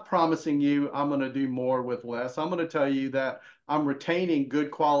 I'm not promising you I'm going to do more with less. I'm going to tell you that I'm retaining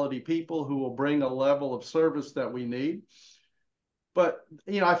good quality people who will bring a level of service that we need. But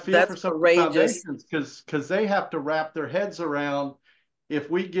you know, I feel That's for some of the courageous. foundations because they have to wrap their heads around if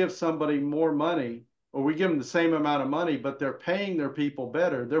we give somebody more money or we give them the same amount of money, but they're paying their people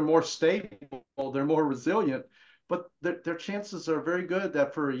better, they're more stable, they're more resilient, but their chances are very good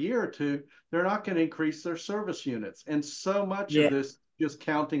that for a year or two, they're not going to increase their service units. And so much of Yeah. this is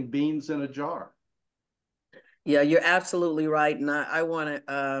counting beans in a jar. Yeah, you're absolutely right. And I want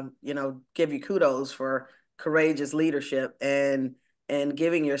to, give you kudos for courageous leadership and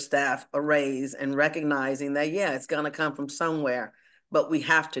giving your staff a raise and recognizing that, yeah, it's going to come from somewhere, but we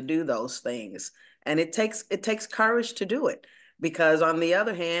have to do those things. And it takes courage to do it because on the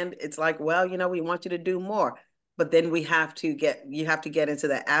other hand, it's like, well, we want you to do more, but then you have to get into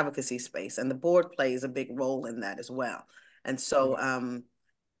the advocacy space, and the board plays a big role in that as well. And so,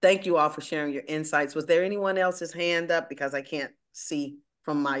 thank you all for sharing your insights. Was there anyone else's hand up? Because I can't see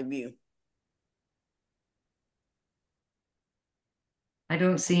from my view. I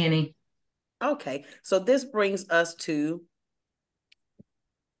don't see any. Okay, so this brings us to,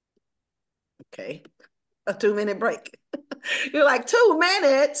 okay, a 2-minute break. You're like 2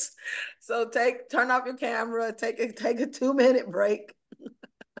 minutes. So turn off your camera, take a 2-minute break.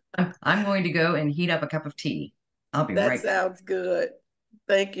 I'm going to go and heat up a cup of tea. I'll be That right back. sounds good.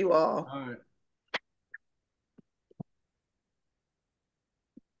 Thank you all. All right.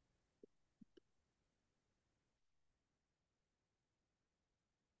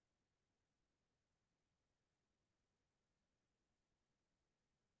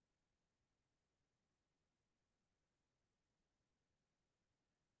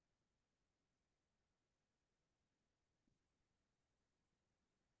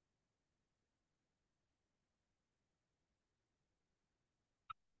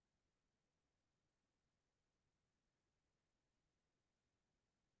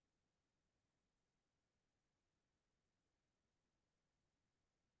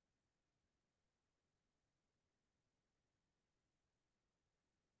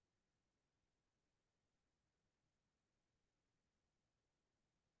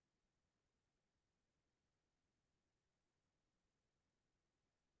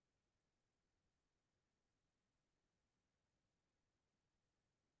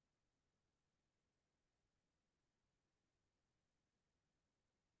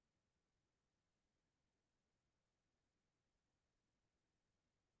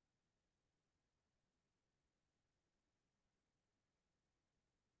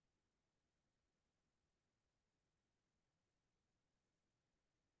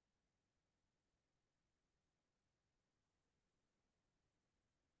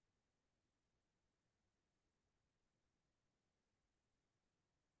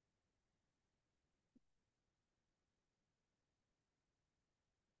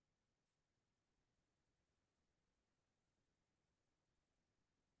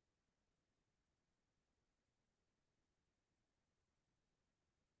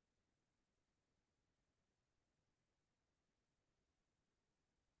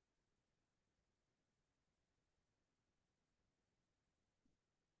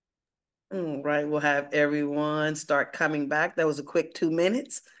 All right, we'll have everyone start coming back. That was a quick 2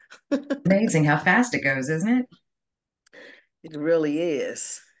 minutes. Amazing how fast it goes, isn't it? It really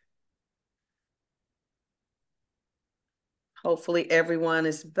is. Hopefully everyone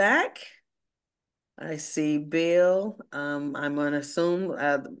is back. I see Bill. I'm going to assume,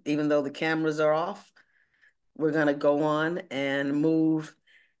 even though the cameras are off, we're going to go on and move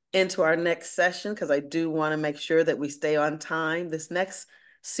into our next session because I do want to make sure that we stay on time. This next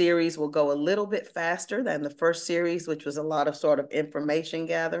series will go a little bit faster than the first series, which was a lot of sort of information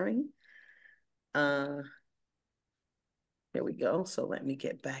gathering. Here we go. So let me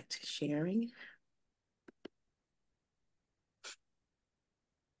get back to sharing.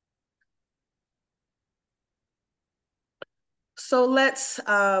 So let's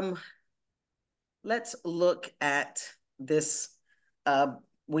look at this.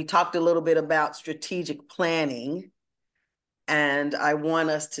 We talked a little bit about strategic planning, and I want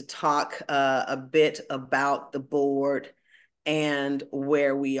us to talk a bit about the board and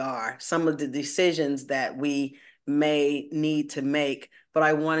where we are, some of the decisions that we may need to make. But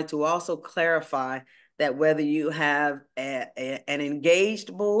I wanted to also clarify that whether you have an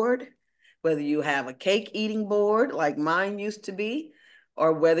engaged board, whether you have a cake eating board like mine used to be,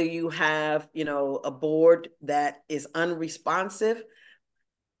 or whether you have, a board that is unresponsive,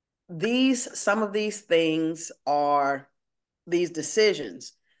 some of these things are these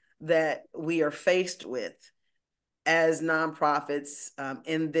decisions that we are faced with as nonprofits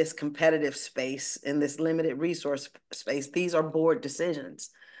in this competitive space, in this limited resource space. These are board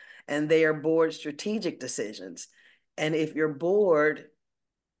decisions, and they are board strategic decisions. And if your board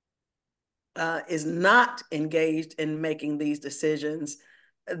is not engaged in making these decisions,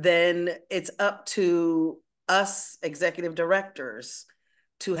 then it's up to us executive directors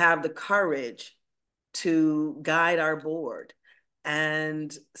to have the courage to guide our board.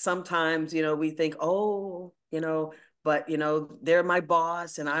 And sometimes, we think, oh, but, they're my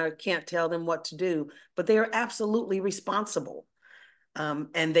boss and I can't tell them what to do, but they are absolutely responsible.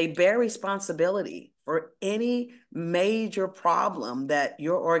 And they bear responsibility for any major problem that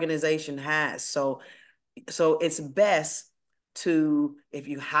your organization has. So it's best to, if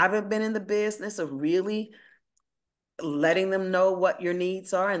you haven't been in the business of really letting them know what your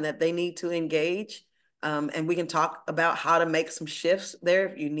needs are and that they need to engage. And we can talk about how to make some shifts there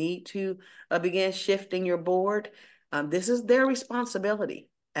if you need to begin shifting your board. This is their responsibility,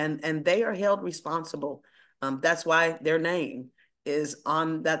 and they are held responsible. That's why their name is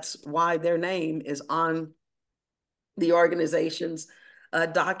on. That's why their name is on the organization's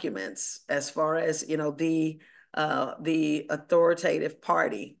documents, as far as the authoritative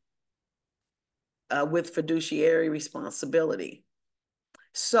party with fiduciary responsibility.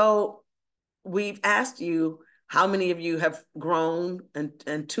 So we've asked you how many of you have grown,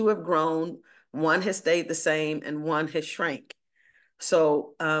 and two have grown, one has stayed the same, and one has shrank.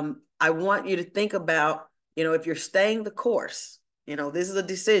 So I want you to think about, if you're staying the course, this is a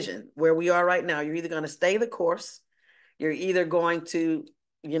decision where we are right now. You're either going to stay the course, you're either going to,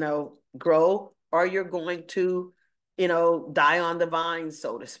 grow, or you're going to, die on the vine,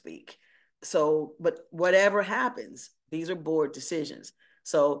 so to speak. So, but whatever happens, these are board decisions.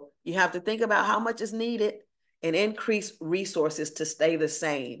 So you have to think about how much is needed and increase resources to stay the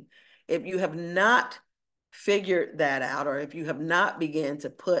same. If you have not figured that out, or if you have not begun to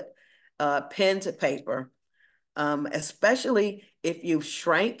put pen to paper, especially if you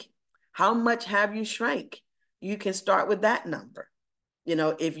shrank, how much have you shrank? You can start with that number.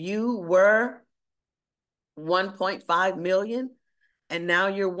 If you were 1.5 million and now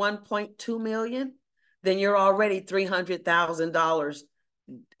you're 1.2 million, then you're already $300,000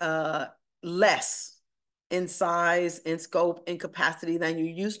 less in size, in scope, in capacity than you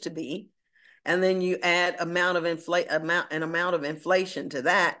used to be. And then you add an amount of inflation to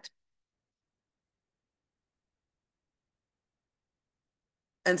that.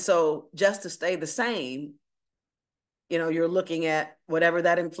 And so just to stay the same, you're looking at whatever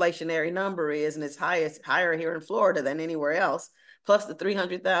that inflationary number is, and it's higher here in Florida than anywhere else, plus the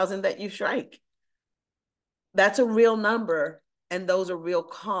 300,000 that you shrank. That's a real number, and those are real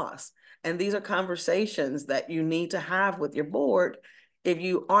costs. And these are conversations that you need to have with your board if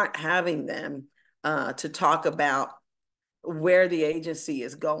you aren't having them to talk about where the agency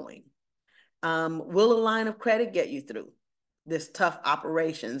is going. Will a line of credit get you through this tough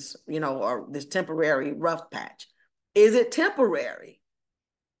operations, or this temporary rough patch? Is it temporary?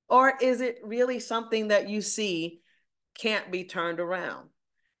 Or is it really something that you see can't be turned around?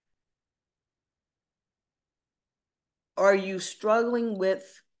 Are you struggling with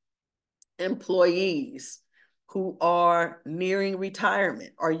employees who are nearing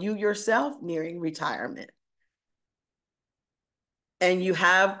retirement, or you yourself nearing retirement. And you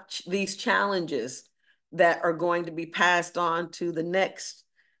have these challenges that are going to be passed on to the next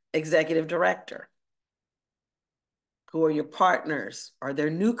executive director. Who are your partners? Are there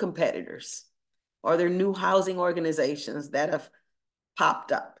new competitors? Are there new housing organizations that have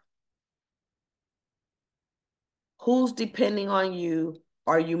popped up? Who's depending on you?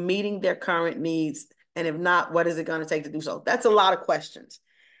 Are you meeting their current needs? And if not, what is it going to take to do so? That's a lot of questions.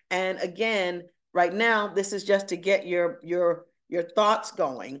 And again, right now, this is just to get your thoughts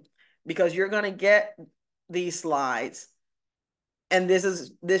going, because you're going to get these slides. And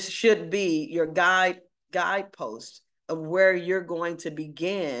this should be your guidepost of where you're going to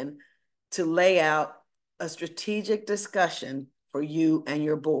begin to lay out a strategic discussion for you and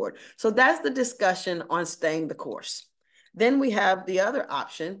your board. So that's the discussion on staying the course. Then we have the other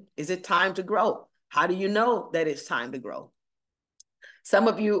option. Is it time to grow? How do you know that it's time to grow? Some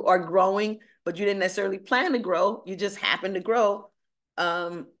of you are growing, but you didn't necessarily plan to grow. You just happen to grow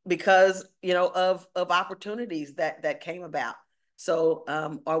because, you know, of opportunities that came about. So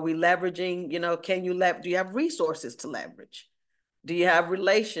are we leveraging, you know, do you have resources to leverage? Do you have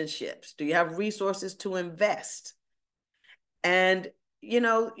relationships? Do you have resources to invest? And, you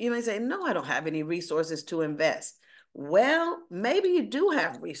know, you may say, no, I don't have any resources to invest. Well, maybe you do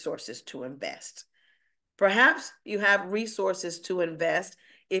have resources to invest. Perhaps you have resources to invest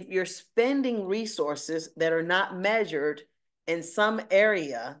if you're spending resources that are not measured in some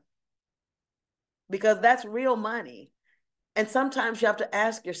area, because that's real money. And sometimes you have to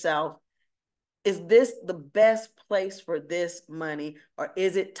ask yourself, is this the best place for this money, or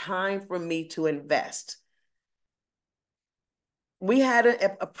is it time for me to invest? We had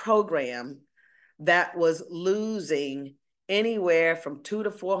a program that was losing anywhere from $200,000 to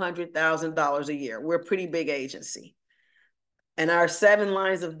 $400,000 a year. We're a pretty big agency. And our 7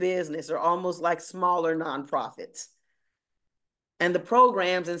 lines of business are almost like smaller nonprofits. And the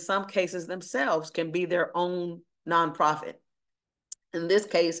programs, in some cases themselves, can be their own nonprofit. In this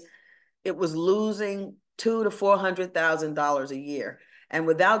case, it was losing $200,000 to $400,000 a year. And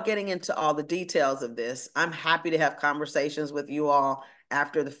without getting into all the details of this, I'm happy to have conversations with you all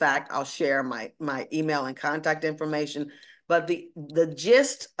after the fact. I'll share my email and contact information. But the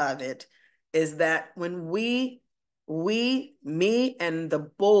gist of it is that when me and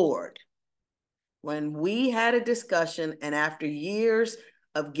the board, when we had a discussion, and after years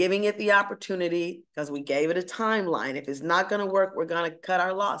of giving it the opportunity, because we gave it a timeline, if it's not going to work, we're going to cut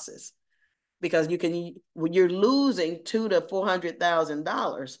our losses. Because when you're losing $200,000 to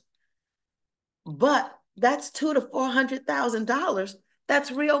 $400,000, but that's $200,000 to $400,000.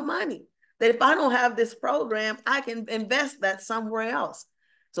 That's real money. That if I don't have this program, I can invest that somewhere else.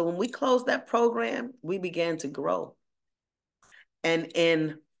 So when we closed that program, we began to grow. And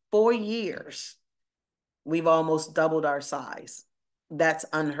in 4 years, we've almost doubled our size. That's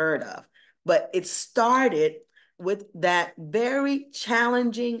unheard of. But it started with that very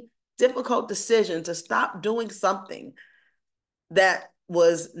challenging, difficult decision to stop doing something that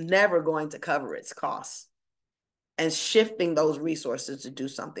was never going to cover its costs and shifting those resources to do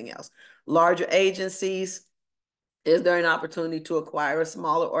something else. Larger agencies, is there an opportunity to acquire a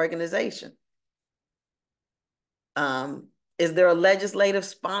smaller organization? Is there a legislative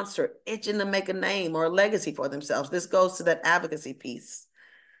sponsor itching to make a name or a legacy for themselves? This goes to that advocacy piece.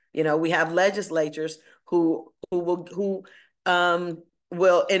 You know, we have legislatures who will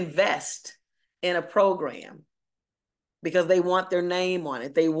invest in a program because they want their name on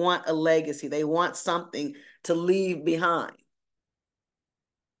it. They want a legacy. They want something to leave behind.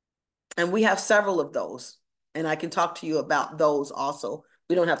 And we have several of those. And I can talk to you about those also.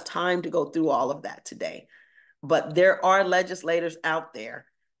 We don't have time to go through all of that today. But there are legislators out there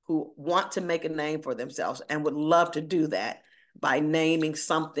who want to make a name for themselves and would love to do that by naming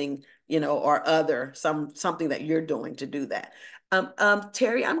something, you know, or other, something that you're doing to do that.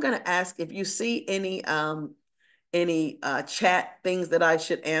 Terry, I'm going to ask if you see any chat things that I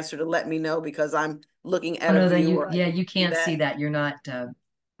should answer to let me know, because I'm looking at a view. You can't see that. You're not,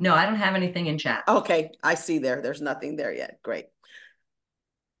 no, I don't have anything in chat. Okay, I see there's nothing there yet. Great.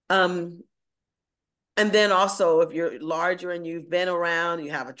 And then also, if you're larger and you've been around,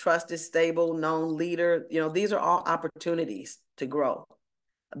 you have a trusted, stable, known leader, you know, these are all opportunities to grow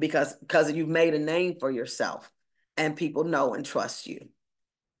because you've made a name for yourself and people know and trust you.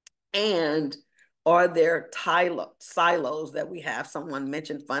 And are there silos that we have? Someone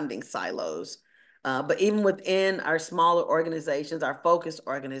mentioned funding silos. But even within our smaller organizations, our focused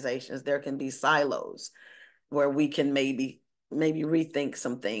organizations, there can be silos where we can maybe rethink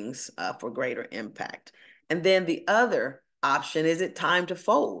some things for greater impact. And then the other option, is it time to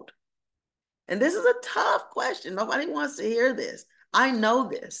fold? And this is a tough question. Nobody wants to hear this. I know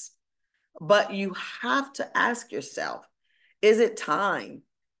this, but you have to ask yourself, is it time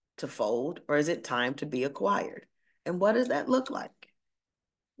to fold or is it time to be acquired? And what does that look like?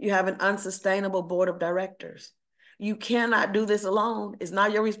 You have an unsustainable board of directors. You cannot do this alone. It's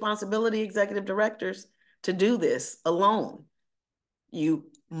not your responsibility, executive directors, to do this alone. You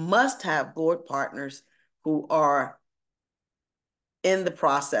must have board partners who are in the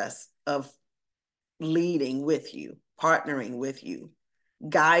process of leading with you, partnering with you,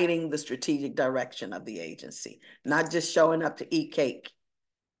 guiding the strategic direction of the agency, not just showing up to eat cake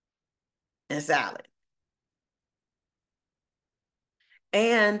and salad.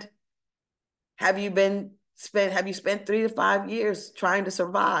 And have you spent 3 to 5 years trying to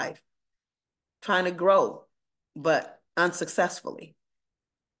survive, trying to grow, but unsuccessfully?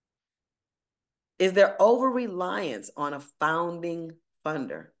 Is there over-reliance on a founding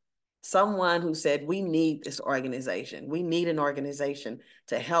funder? Someone who said, we need this organization. We need an organization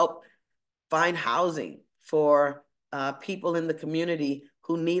to help find housing for people in the community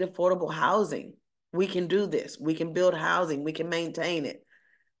who need affordable housing. We can do this. We can build housing. We can maintain it.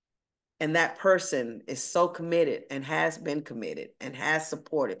 And that person is so committed and has been committed and has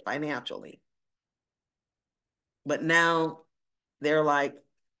supported financially. But now they're like,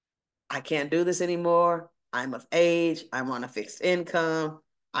 I can't do this anymore. I'm of age. I'm on a fixed income.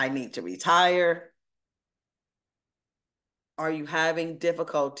 I need to retire. Are you having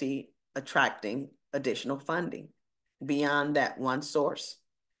difficulty attracting additional funding beyond that one source?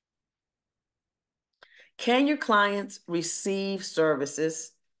 Can your clients receive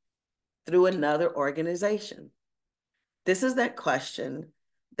services through another organization? This is that question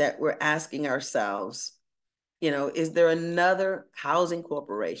that we're asking ourselves. Is there another housing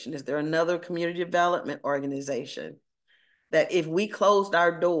corporation? Is there another community development organization that if we closed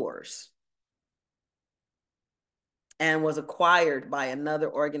our doors and was acquired by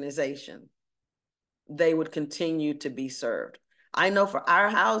another organization, they would continue to be served? I know for our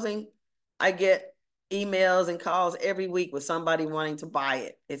housing, I get emails and calls every week with somebody wanting to buy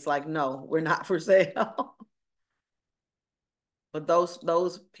it. It's like, no, we're not for sale. But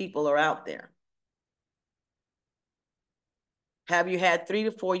those people are out there. Have you had 3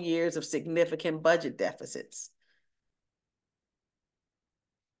 to 4 years of significant budget deficits?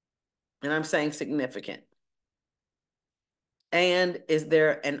 And I'm saying significant. And is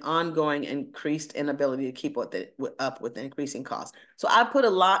there an ongoing increased inability to keep up with the increasing costs? So I put a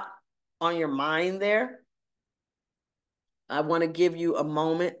lot on your mind there. I want to give you a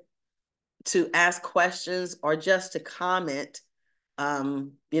moment to ask questions or just to comment,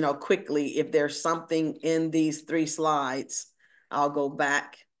 quickly. If there's something in these 3 slides, I'll go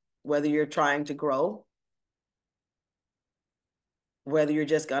back, whether you're trying to grow, whether you're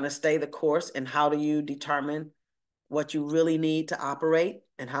just going to stay the course, and how do you determine what you really need to operate,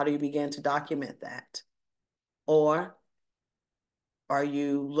 and how do you begin to document that? Or are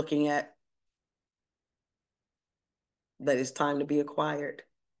you looking at that it's time to be acquired?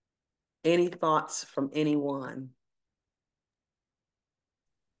 Any thoughts from anyone?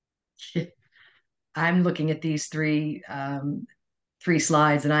 I'm looking at these three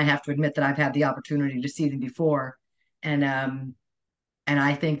slides, and I have to admit that I've had the opportunity to see them before, and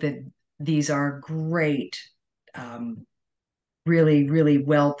I think that these are great, really, really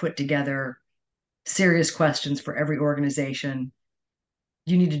well put together, serious questions for every organization.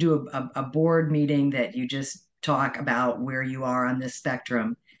 You need to do a board meeting that you just talk about where you are on this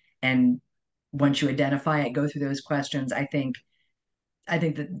spectrum, and once you identify it, go through those questions. I think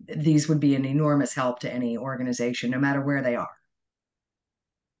that these would be an enormous help to any organization, no matter where they are.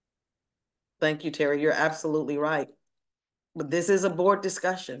 Thank you, Terry. You're absolutely right. But this is a board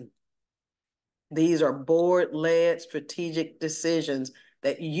discussion. These are board-led strategic decisions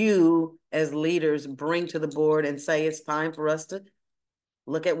that you as leaders bring to the board and say, it's time for us to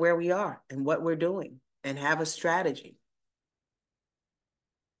look at where we are and what we're doing and have a strategy.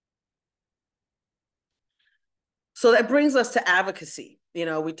 So that brings us to advocacy.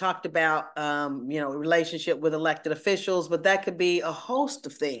 We talked about, relationship with elected officials, but that could be a host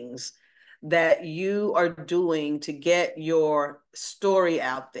of things that you are doing to get your story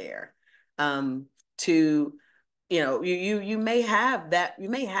out there. You may have that, you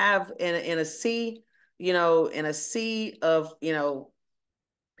may have in a sea, in a sea of,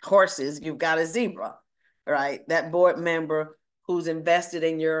 horses, you've got a zebra, right? That board member who's invested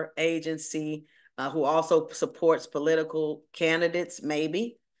in your agency, who also supports political candidates,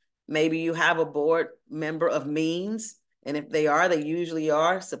 maybe you have a board member of means And if they are, they usually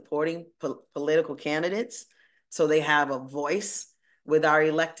are supporting political candidates. So they have a voice with our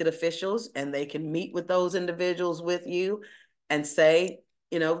elected officials, and they can meet with those individuals with you and say,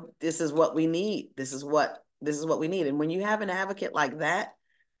 you know, this is what we need. This is what we need. And when you have an advocate like that,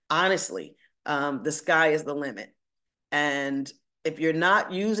 honestly, the sky is the limit. And if you're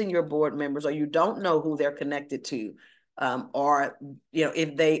not using your board members, or you don't know who they're connected to, or you know,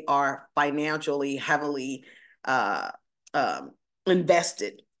 if they are financially heavily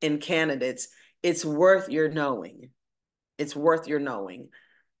invested in candidates, it's worth your knowing. It's worth your knowing,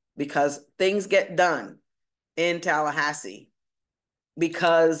 because things get done in Tallahassee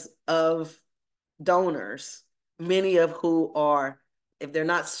because of donors, many of who are, if they're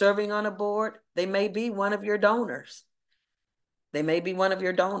not serving on a board, they may be one of your donors. They may be one of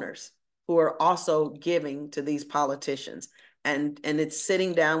your donors who are also giving to these politicians. And it's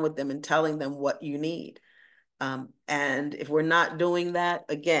sitting down with them and telling them what you need. And if we're not doing that,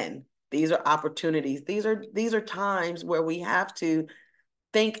 again, these are opportunities. These are times where we have to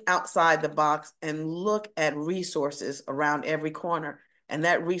think outside the box and look at resources around every corner. And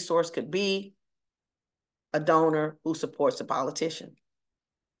that resource could be a donor who supports a politician.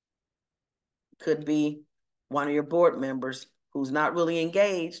 Could be one of your board members who's not really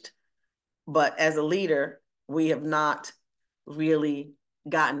engaged, but as a leader, we have not really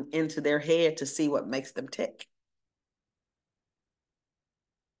gotten into their head to see what makes them tick.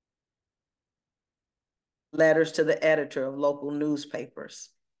 Letters to the editor of local newspapers.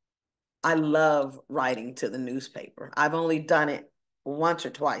 I love writing to the newspaper. I've only done it once or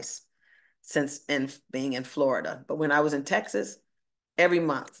twice since being in Florida. But when I was in Texas, every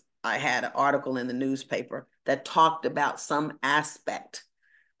month I had an article in the newspaper that talked about some aspect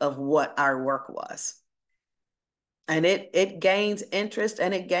of what our work was. And it gains interest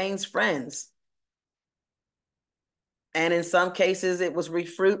and it gains friends. And in some cases, it was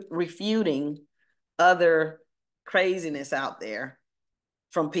refuting other craziness out there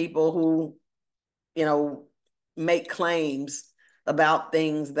from people who, you know, make claims about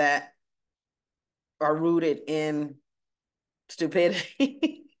things that are rooted in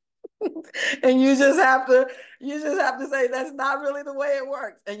stupidity. And you just have to say that's not really the way it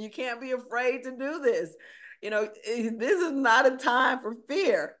works, and you can't be afraid to do this. You know, this is not a time for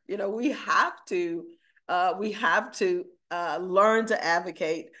fear. You know, we have to learn to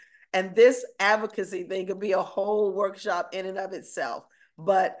advocate, and this advocacy thing could be a whole workshop in and of itself.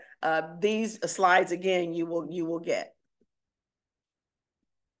 But these slides again, you will get.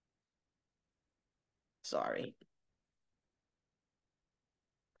 Sorry.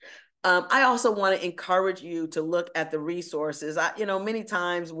 I also want to encourage you to look at the resources. You know, many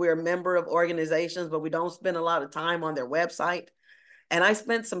times we're a member of organizations, but we don't spend a lot of time on their website. And I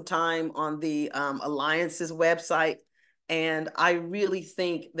spent some time on the Alliance's website, and I really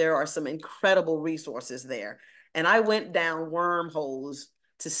think there are some incredible resources there. And I went down wormholes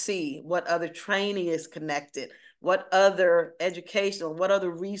to see what other training is connected, what other educational, what other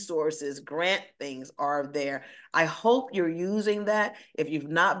resources, grant things are there. I hope you're using that. If you've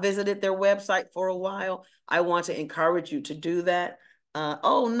not visited their website for a while, I want to encourage you to do that.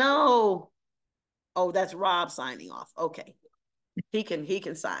 Oh no. Oh, that's Rob signing off. Okay. He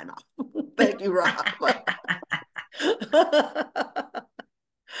can sign off. Thank you, Rob.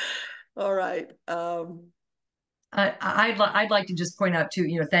 All right. I'd like to just point out too,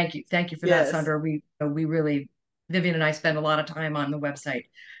 you know, thank you for that, Yes. Sandra. We really, Vivian and I spend a lot of time on the website,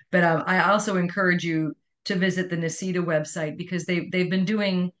 but I also encourage you to visit the NACITA website, because they've been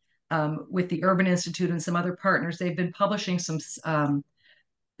doing with the Urban Institute and some other partners, they've been publishing some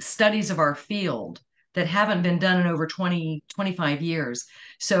studies of our field that haven't been done in over 25 years.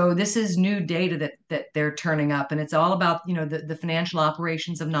 So this is new data that they're turning up, and it's all about, you know, the financial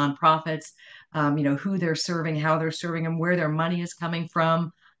operations of nonprofits, you know, who they're serving, how they're serving them, where their money is coming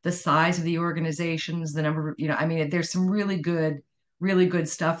from, the size of the organizations, the number of, you know, I mean, there's some really good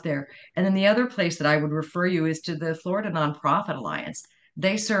stuff there. And then the other place that I would refer you is to the Florida Nonprofit Alliance.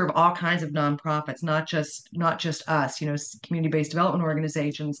 They serve all kinds of nonprofits, not just us, you know, community-based development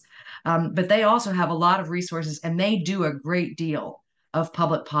organizations, but they also have a lot of resources, and they do a great deal of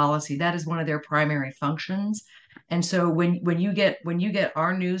public policy. That is one of their primary functions. And so when you get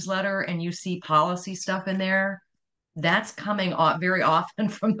our newsletter and you see policy stuff in there, that's coming off very often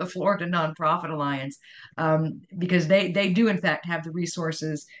from the Florida Nonprofit Alliance, because they do in fact have the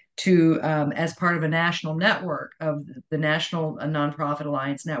resources to, as part of a national network of the National Nonprofit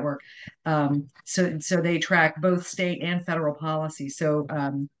Alliance Network. So they track both state and federal policy. So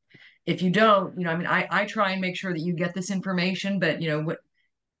if you don't, you know, I mean, I try and make sure that you get this information, but you know,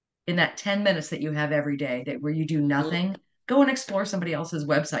 in that 10 minutes that you have every day that where you do nothing, go and explore somebody else's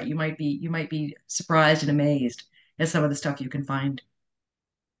website. You might be surprised and amazed at some of the stuff you can find.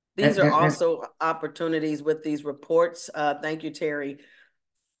 These are There, also opportunities with these reports. Thank you, Terry,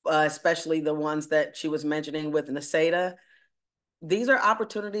 especially the ones that she was mentioning with NASEDA. These are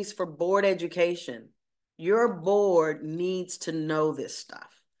opportunities for board education. Your board needs to know this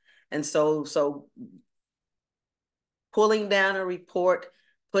stuff. And so pulling down a report,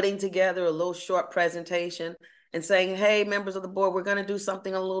 putting together a little short presentation and saying, hey, members of the board, we're going to do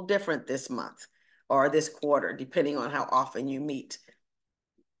something a little different this month or this quarter, depending on how often you meet.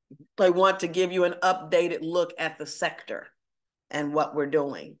 I want to give you an updated look at the sector and what we're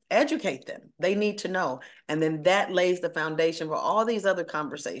doing. Educate them. They need to know. And then that lays the foundation for all these other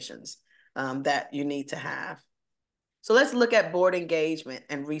conversations that you need to have. So let's look at board engagement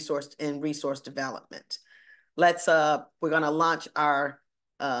and resource development. We're going to launch our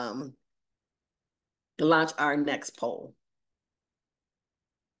next poll.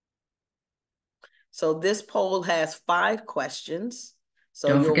 So this poll has 5 questions. So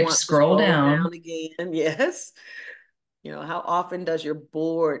don't you'll forget want to to scroll down. again. Yes. You know, how often does your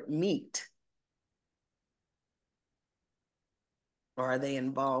board meet? Or are they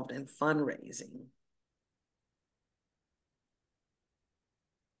involved in fundraising?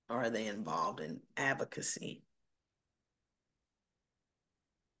 Or are they involved in advocacy?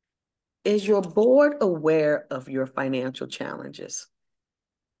 Is your board aware of your financial challenges?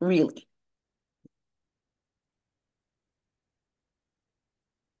 Really?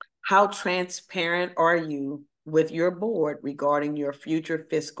 How transparent are you with your board regarding your future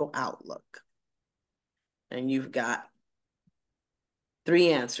fiscal outlook? And you've got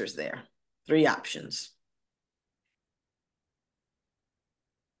 3 answers there, 3 options.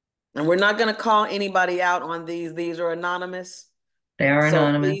 And we're not going to call anybody out on these. These are anonymous. They are So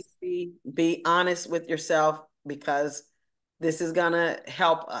anonymous. please be honest with yourself, because this is going to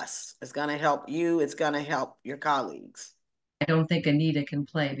help us. It's going to help you. It's going to help your colleagues. I don't think Anita can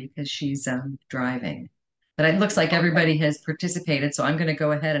play because she's driving. But it looks like Okay. everybody has participated, so I'm going to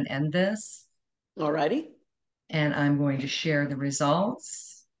go ahead and end this. All righty. And I'm going to share the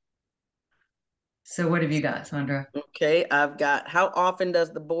results. So what have you got, Sandra? Okay, I've got, how often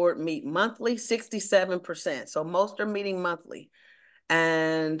does the board meet monthly? 67%. So most are meeting monthly,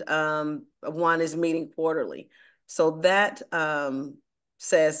 and 1 is meeting quarterly. So that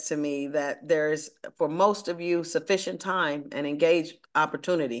says to me that there's, for most of you, sufficient time and engaged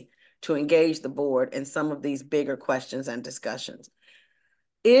opportunity to engage the board in some of these bigger questions and discussions.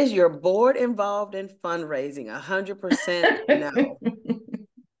 Is your board involved in fundraising? 100% no.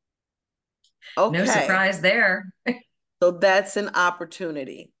 Okay. No surprise there. So that's an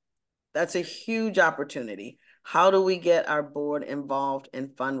opportunity. That's a huge opportunity. How do we get our board involved in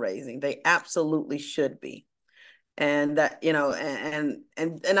fundraising? They absolutely should be. And that, you know, and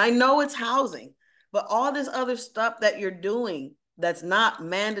I know it's housing, but all this other stuff that you're doing that's not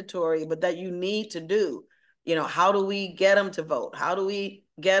mandatory, but that you need to do, you know, how do we get them to vote? How do we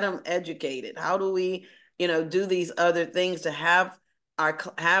get them educated? How do we, you know, do these other things to have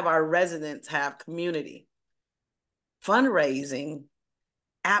our residents have community? Fundraising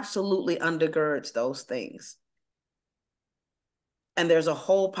absolutely undergirds those things. And there's a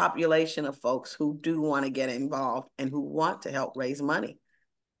whole population of folks who do want to get involved and who want to help raise money.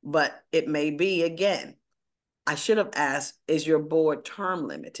 But it may be, again, I should have asked, is your board term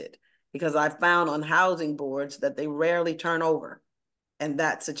limited? Because I found on housing boards that they rarely turn over. And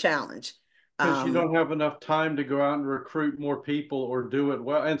that's a challenge. Because you don't have enough time to go out and recruit more people or do it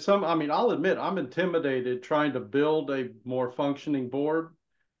well. And I mean, I'll admit, I'm intimidated trying to build a more functioning board.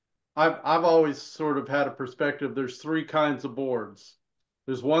 I've always sort of had a perspective. There's 3 kinds of boards.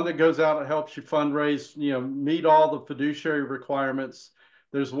 There's one that goes out and helps you fundraise, you know, meet all the fiduciary requirements.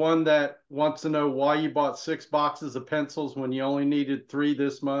 There's one that wants to know why you bought 6 boxes of pencils when you only needed 3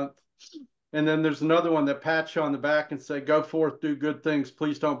 this month. And then there's another one that pats you on the back and say, go forth, do good things.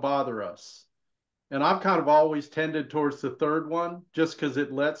 Please don't bother us. And I've kind of always tended towards the third one, just because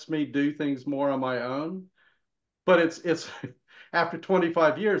it lets me do things more on my own. But it's after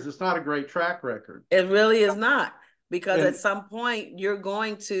 25 years, it's not a great track record. It really is not, because And at some point you're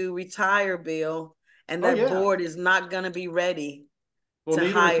going to retire, Bill, and oh that yeah, board is not going to be ready well, to neither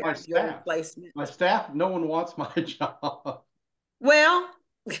is hire my your staff. replacement. My staff, no one wants my job. Well,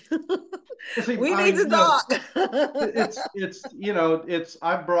 See, we I need mean, to you know, talk. you know,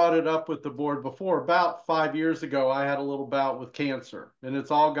 I brought it up with the board before. About 5 years ago, I had a little bout with cancer, and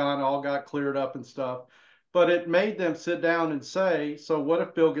it's all gone, all got cleared up and stuff. But it made them sit down and say, so what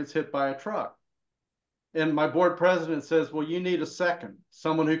if Bill gets hit by a truck? And my board president says, well, you need a second,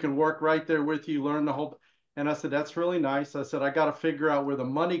 someone who can work right there with you, learn the whole. And I said, that's really nice. I said, I got to figure out where the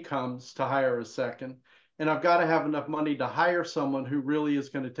money comes to hire a second. And I've got to have enough money to hire someone who really is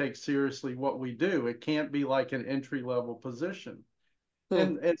going to take seriously what we do. It can't be like an entry level position.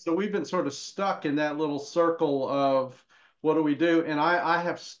 And so we've been sort of stuck in that little circle of what do we do? And I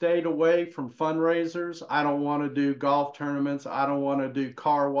have stayed away from fundraisers. I don't want to do golf tournaments. I don't want to do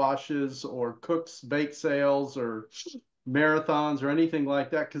car washes or cooks bake sales or marathons or anything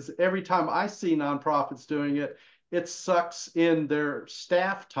like that. Because every time I see nonprofits doing it, it sucks in their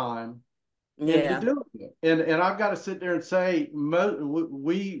staff time into Yeah. doing it. And I've got to sit there and say,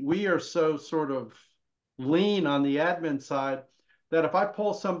 we are so sort of lean on the admin side that if I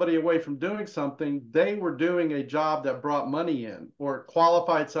pull somebody away from doing something, they were doing a job that brought money in or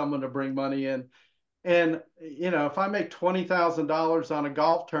qualified someone to bring money in. And, you know, if I make $20,000 on a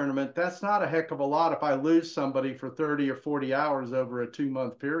golf tournament, that's not a heck of a lot if I lose somebody for 30 or 40 hours over a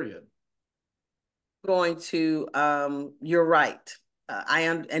 2-month period. You're right. I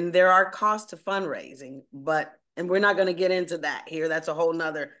am, and there are costs to fundraising, and we're not going to get into that here. That's a whole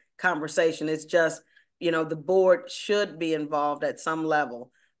nother conversation. It's just, the board should be involved at some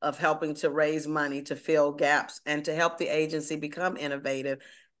level of helping to raise money to fill gaps and to help the agency become innovative.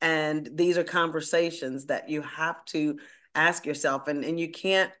 And these are conversations that you have to ask yourself, and you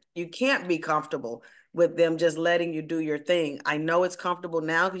can't be comfortable with them just letting you do your thing. I know it's comfortable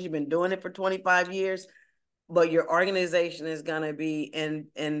now because you've been doing it for 25 years, but your organization is going to be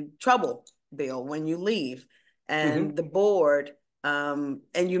in trouble, Bill, when you leave. And the board, and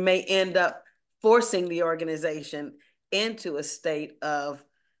you may end up forcing the organization into a state of,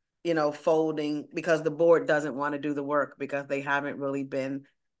 folding because the board doesn't want to do the work because they haven't really been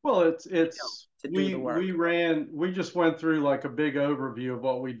Well, to do the work. we just went through like a big overview of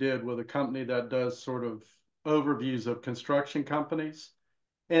what we did with a company that does sort of overviews of construction companies.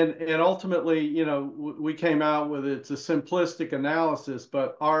 And ultimately, we came out with it's a simplistic analysis,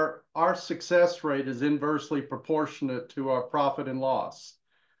 but our success rate is inversely proportionate to our profit and loss.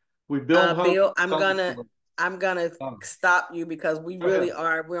 We build homes. Bill, I'm gonna stop you because we really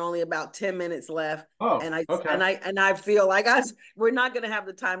are. We're only about 10 minutes left. Oh, and I okay. and I feel like we're not gonna have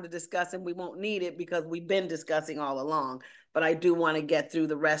the time to discuss, and we won't need it because we've been discussing all along. But I do want to get through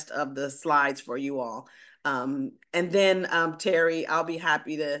the rest of the slides for you all. And then Terry, I'll be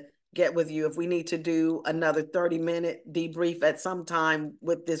happy to get with you if we need to do another 30-minute debrief at some time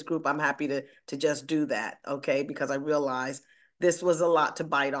with this group. I'm happy to just do that, okay? Because I realize this was a lot to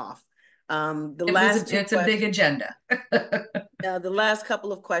bite off. It's a big agenda. The last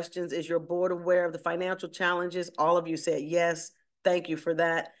couple of questions: is your board aware of the financial challenges? All of you said yes. Thank you for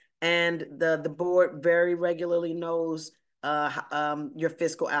that. And the board very regularly knows your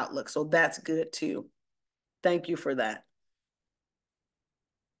fiscal outlook, so that's good too. Thank you for that.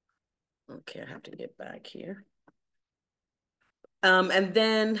 Okay, I have to get back here. And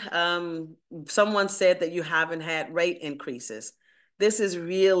then someone said that you haven't had rate increases. This is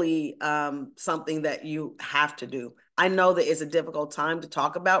really something that you have to do. I know that it's a difficult time to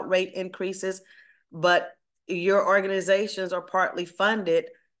talk about rate increases, but your organizations are partly funded,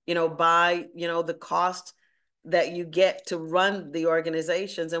 by, the cost that you get to run the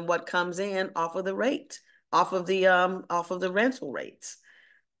organizations and what comes in off of the rate, off of the rental rates.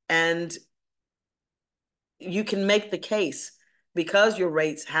 And you can make the case because your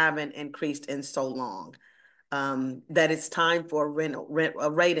rates haven't increased in so long, that it's time for a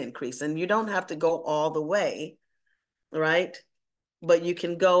rate increase. And you don't have to go all the way, right? But you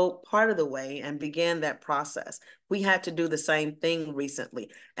can go part of the way and begin that process. We had to do the same thing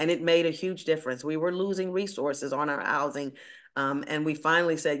recently, and it made a huge difference. We were losing resources on our housing, and we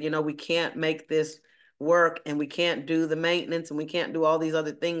finally said, we can't make this work, and we can't do the maintenance, and we can't do all these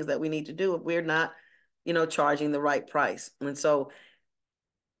other things that we need to do if we're not, charging the right price. And so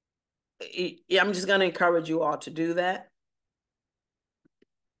I'm just going to encourage you all to do that.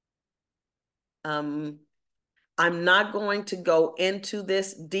 I'm not going to go into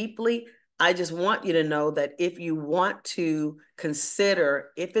this deeply. I just want you to know that if you want to consider,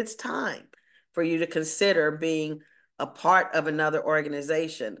 if it's time for you to consider being a part of another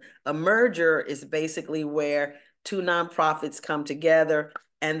organization, a merger is basically where two nonprofits come together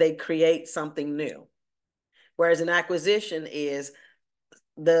and they create something new. Whereas an acquisition is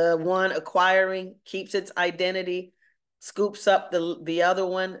the one acquiring keeps its identity, scoops up the other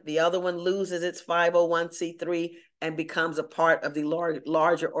one loses its 501c3 and becomes a part of the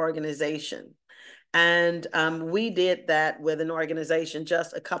larger organization. And we did that with an organization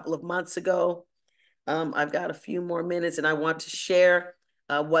just a couple of months ago. I've got a few more minutes and I want to share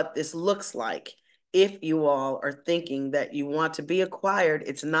what this looks like. if you all are thinking that you want to be acquired,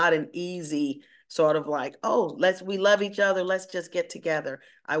 it's not an easy sort of like, oh, we love each other, let's just get together.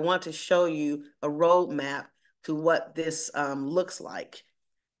 I want to show you a roadmap to what this looks like.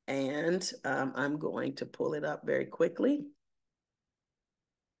 And I'm going to pull it up very quickly.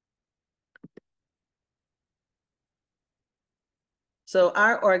 So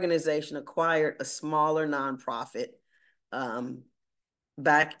our organization acquired a smaller nonprofit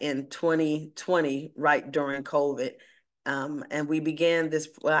back in 2020, right during COVID. And we began this,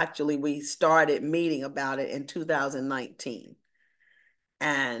 well, actually, we started meeting about it in 2019.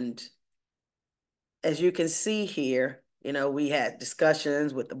 And as you can see here, we had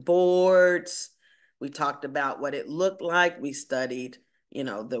discussions with the boards. We talked about what it looked like. We studied,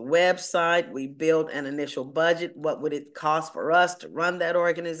 the website. We built an initial budget. What would it cost for us to run that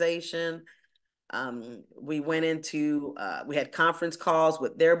organization? We went into, we had conference calls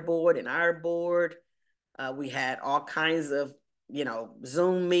with their board and our board. We had all kinds of,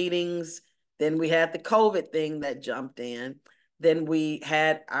 Zoom meetings. Then we had the COVID thing that jumped in. Then we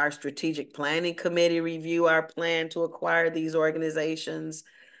had our strategic planning committee review our plan to acquire these organizations.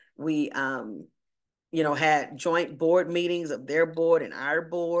 We, had joint board meetings of their board and our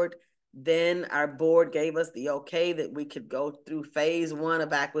board. Then our board gave us the okay that we could go through phase 1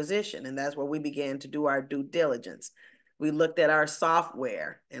 of acquisition. And that's where we began to do our due diligence. We looked at our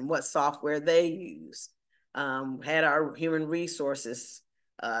software and what software they use. Had our human resources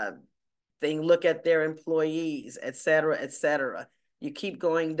thing look at their employees, et cetera, et cetera. You keep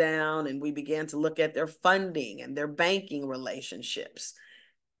going down, and we began to look at their funding and their banking relationships.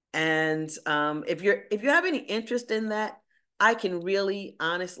 And if you have any interest in that, I can really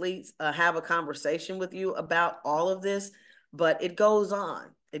honestly have a conversation with you about all of this, but it goes on.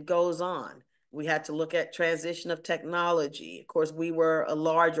 It goes on. We had to look at transition of technology. Of course, we were a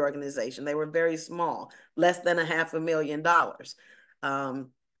large organization. They were very small, less than $500,000.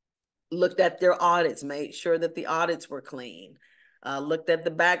 Looked at their audits, made sure that the audits were clean. Looked at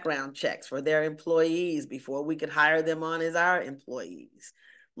the background checks for their employees before we could hire them on as our employees.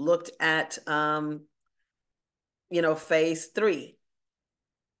 Looked at, phase 3,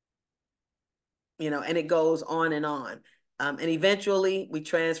 and it goes on and on. And eventually we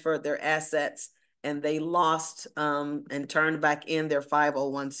transferred their assets, and they lost and turned back in their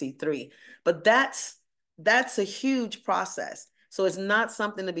 501c3. But that's a huge process. So it's not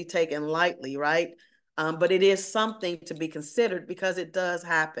something to be taken lightly, right? But it is something to be considered because it does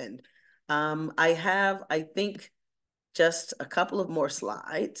happen. I have, I think, just a couple of more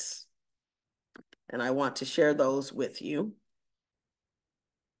slides, and I want to share those with you.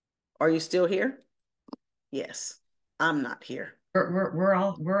 Are you still here? Yes, I'm not here. We're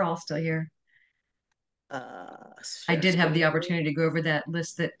all still here. I did have the opportunity to go over that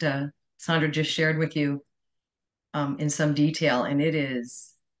list that Sandra just shared with you in some detail, and it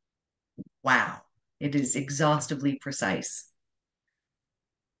is, wow, it is exhaustively precise.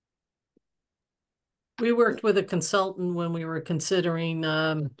 We worked with a consultant when we were considering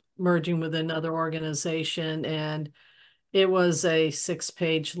merging with another organization, and it was a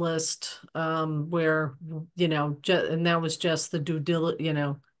 6-page list where, and that was just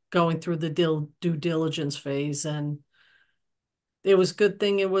the going through the due diligence phase. And it was a good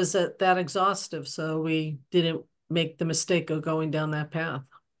thing it was that exhaustive, so we didn't make the mistake of going down that path.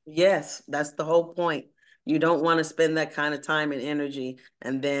 Yes, that's the whole point. You don't want to spend that kind of time and energy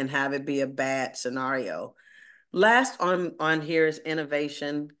and then have it be a bad scenario. Last on here is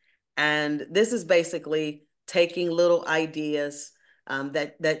innovation. And this is basically taking little ideas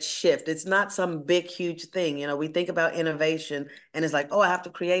that shift. It's not some big, huge thing. We think about innovation and it's like, oh, I have to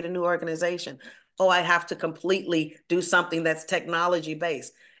create a new organization. Oh, I have to completely do something that's technology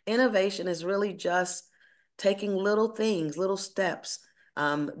based. Innovation is really just taking little things, little steps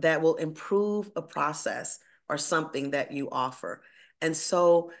that will improve a process or something that you offer. And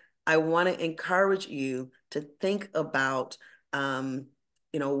so I want to encourage you to think about,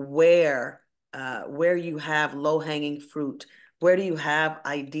 where you have low-hanging fruit. Where do you have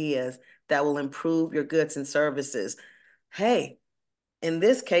ideas that will improve your goods and services? Hey, in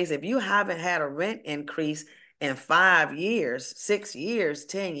this case, if you haven't had a rent increase in 5 years, 6 years,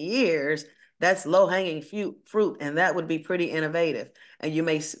 10 years, that's low-hanging fruit, and that would be pretty innovative. And you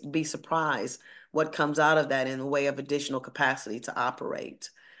may be surprised what comes out of that in the way of additional capacity to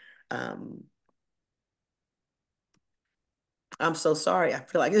operate. I'm so sorry. I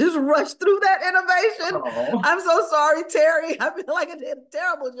feel like I just rushed through that innovation. Oh. I'm so sorry, Terry. I feel like I did a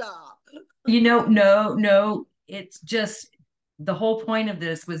terrible job. No. It's just the whole point of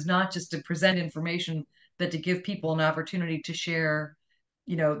this was not just to present information, but to give people an opportunity to share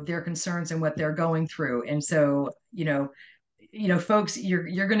their concerns and what they're going through. And so, folks,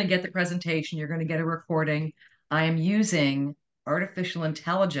 you're going to get the presentation, you're going to get a recording. I am using artificial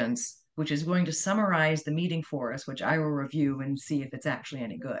intelligence, which is going to summarize the meeting for us, which I will review and see if it's actually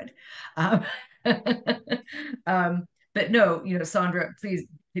any good. Um, but no, Sandra, please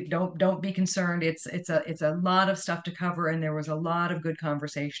don't be concerned. It's a lot of stuff to cover, and there was a lot of good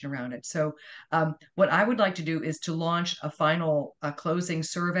conversation around it. So what I would like to do is to launch a final closing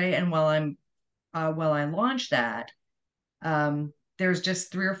survey, and while I launch that, there's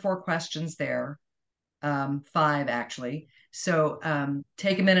just 3 or 4 questions there, 5 actually. So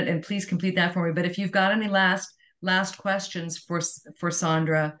take a minute and please complete that for me. But if you've got any last questions for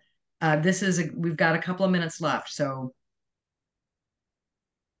Sandra, we've got a couple of minutes left. So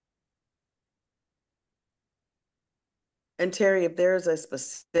And Terry, if there's a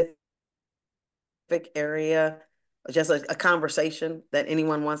specific area, just a conversation that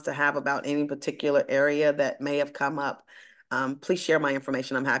anyone wants to have about any particular area that may have come up, please share my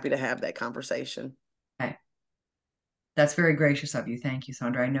information. I'm happy to have that conversation. okay. That's very gracious of you. Thank you,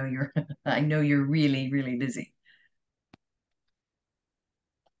 Sandra. I know you're I know you're really, really busy.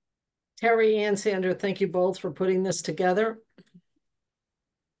 Terry and Sandra, thank you both for putting this together.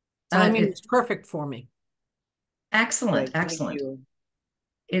 Timing is perfect for me. Excellent, Great, excellent. thank you.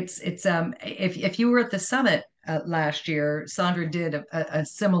 It's if you were at the summit last year, Sandra did a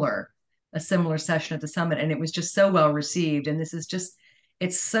similar session at the summit, and it was just so well received. And this is just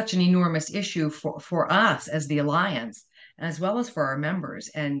it's such an enormous issue for us as the Alliance, as well as for our members.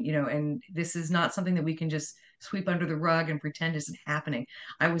 And and this is not something that we can just sweep under the rug and pretend isn't happening.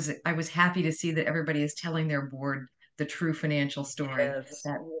 I was happy to see that everybody is telling their board the true financial story. Yes.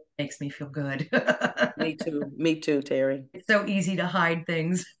 That makes me feel good. Me too, Terry. It's so easy to hide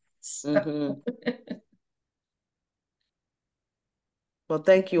things. Mm-hmm. Well,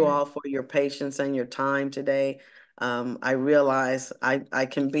 thank you all for your patience and your time today. I realize I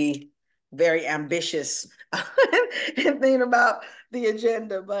can be very ambitious and think about the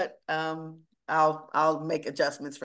agenda, but I'll make adjustments for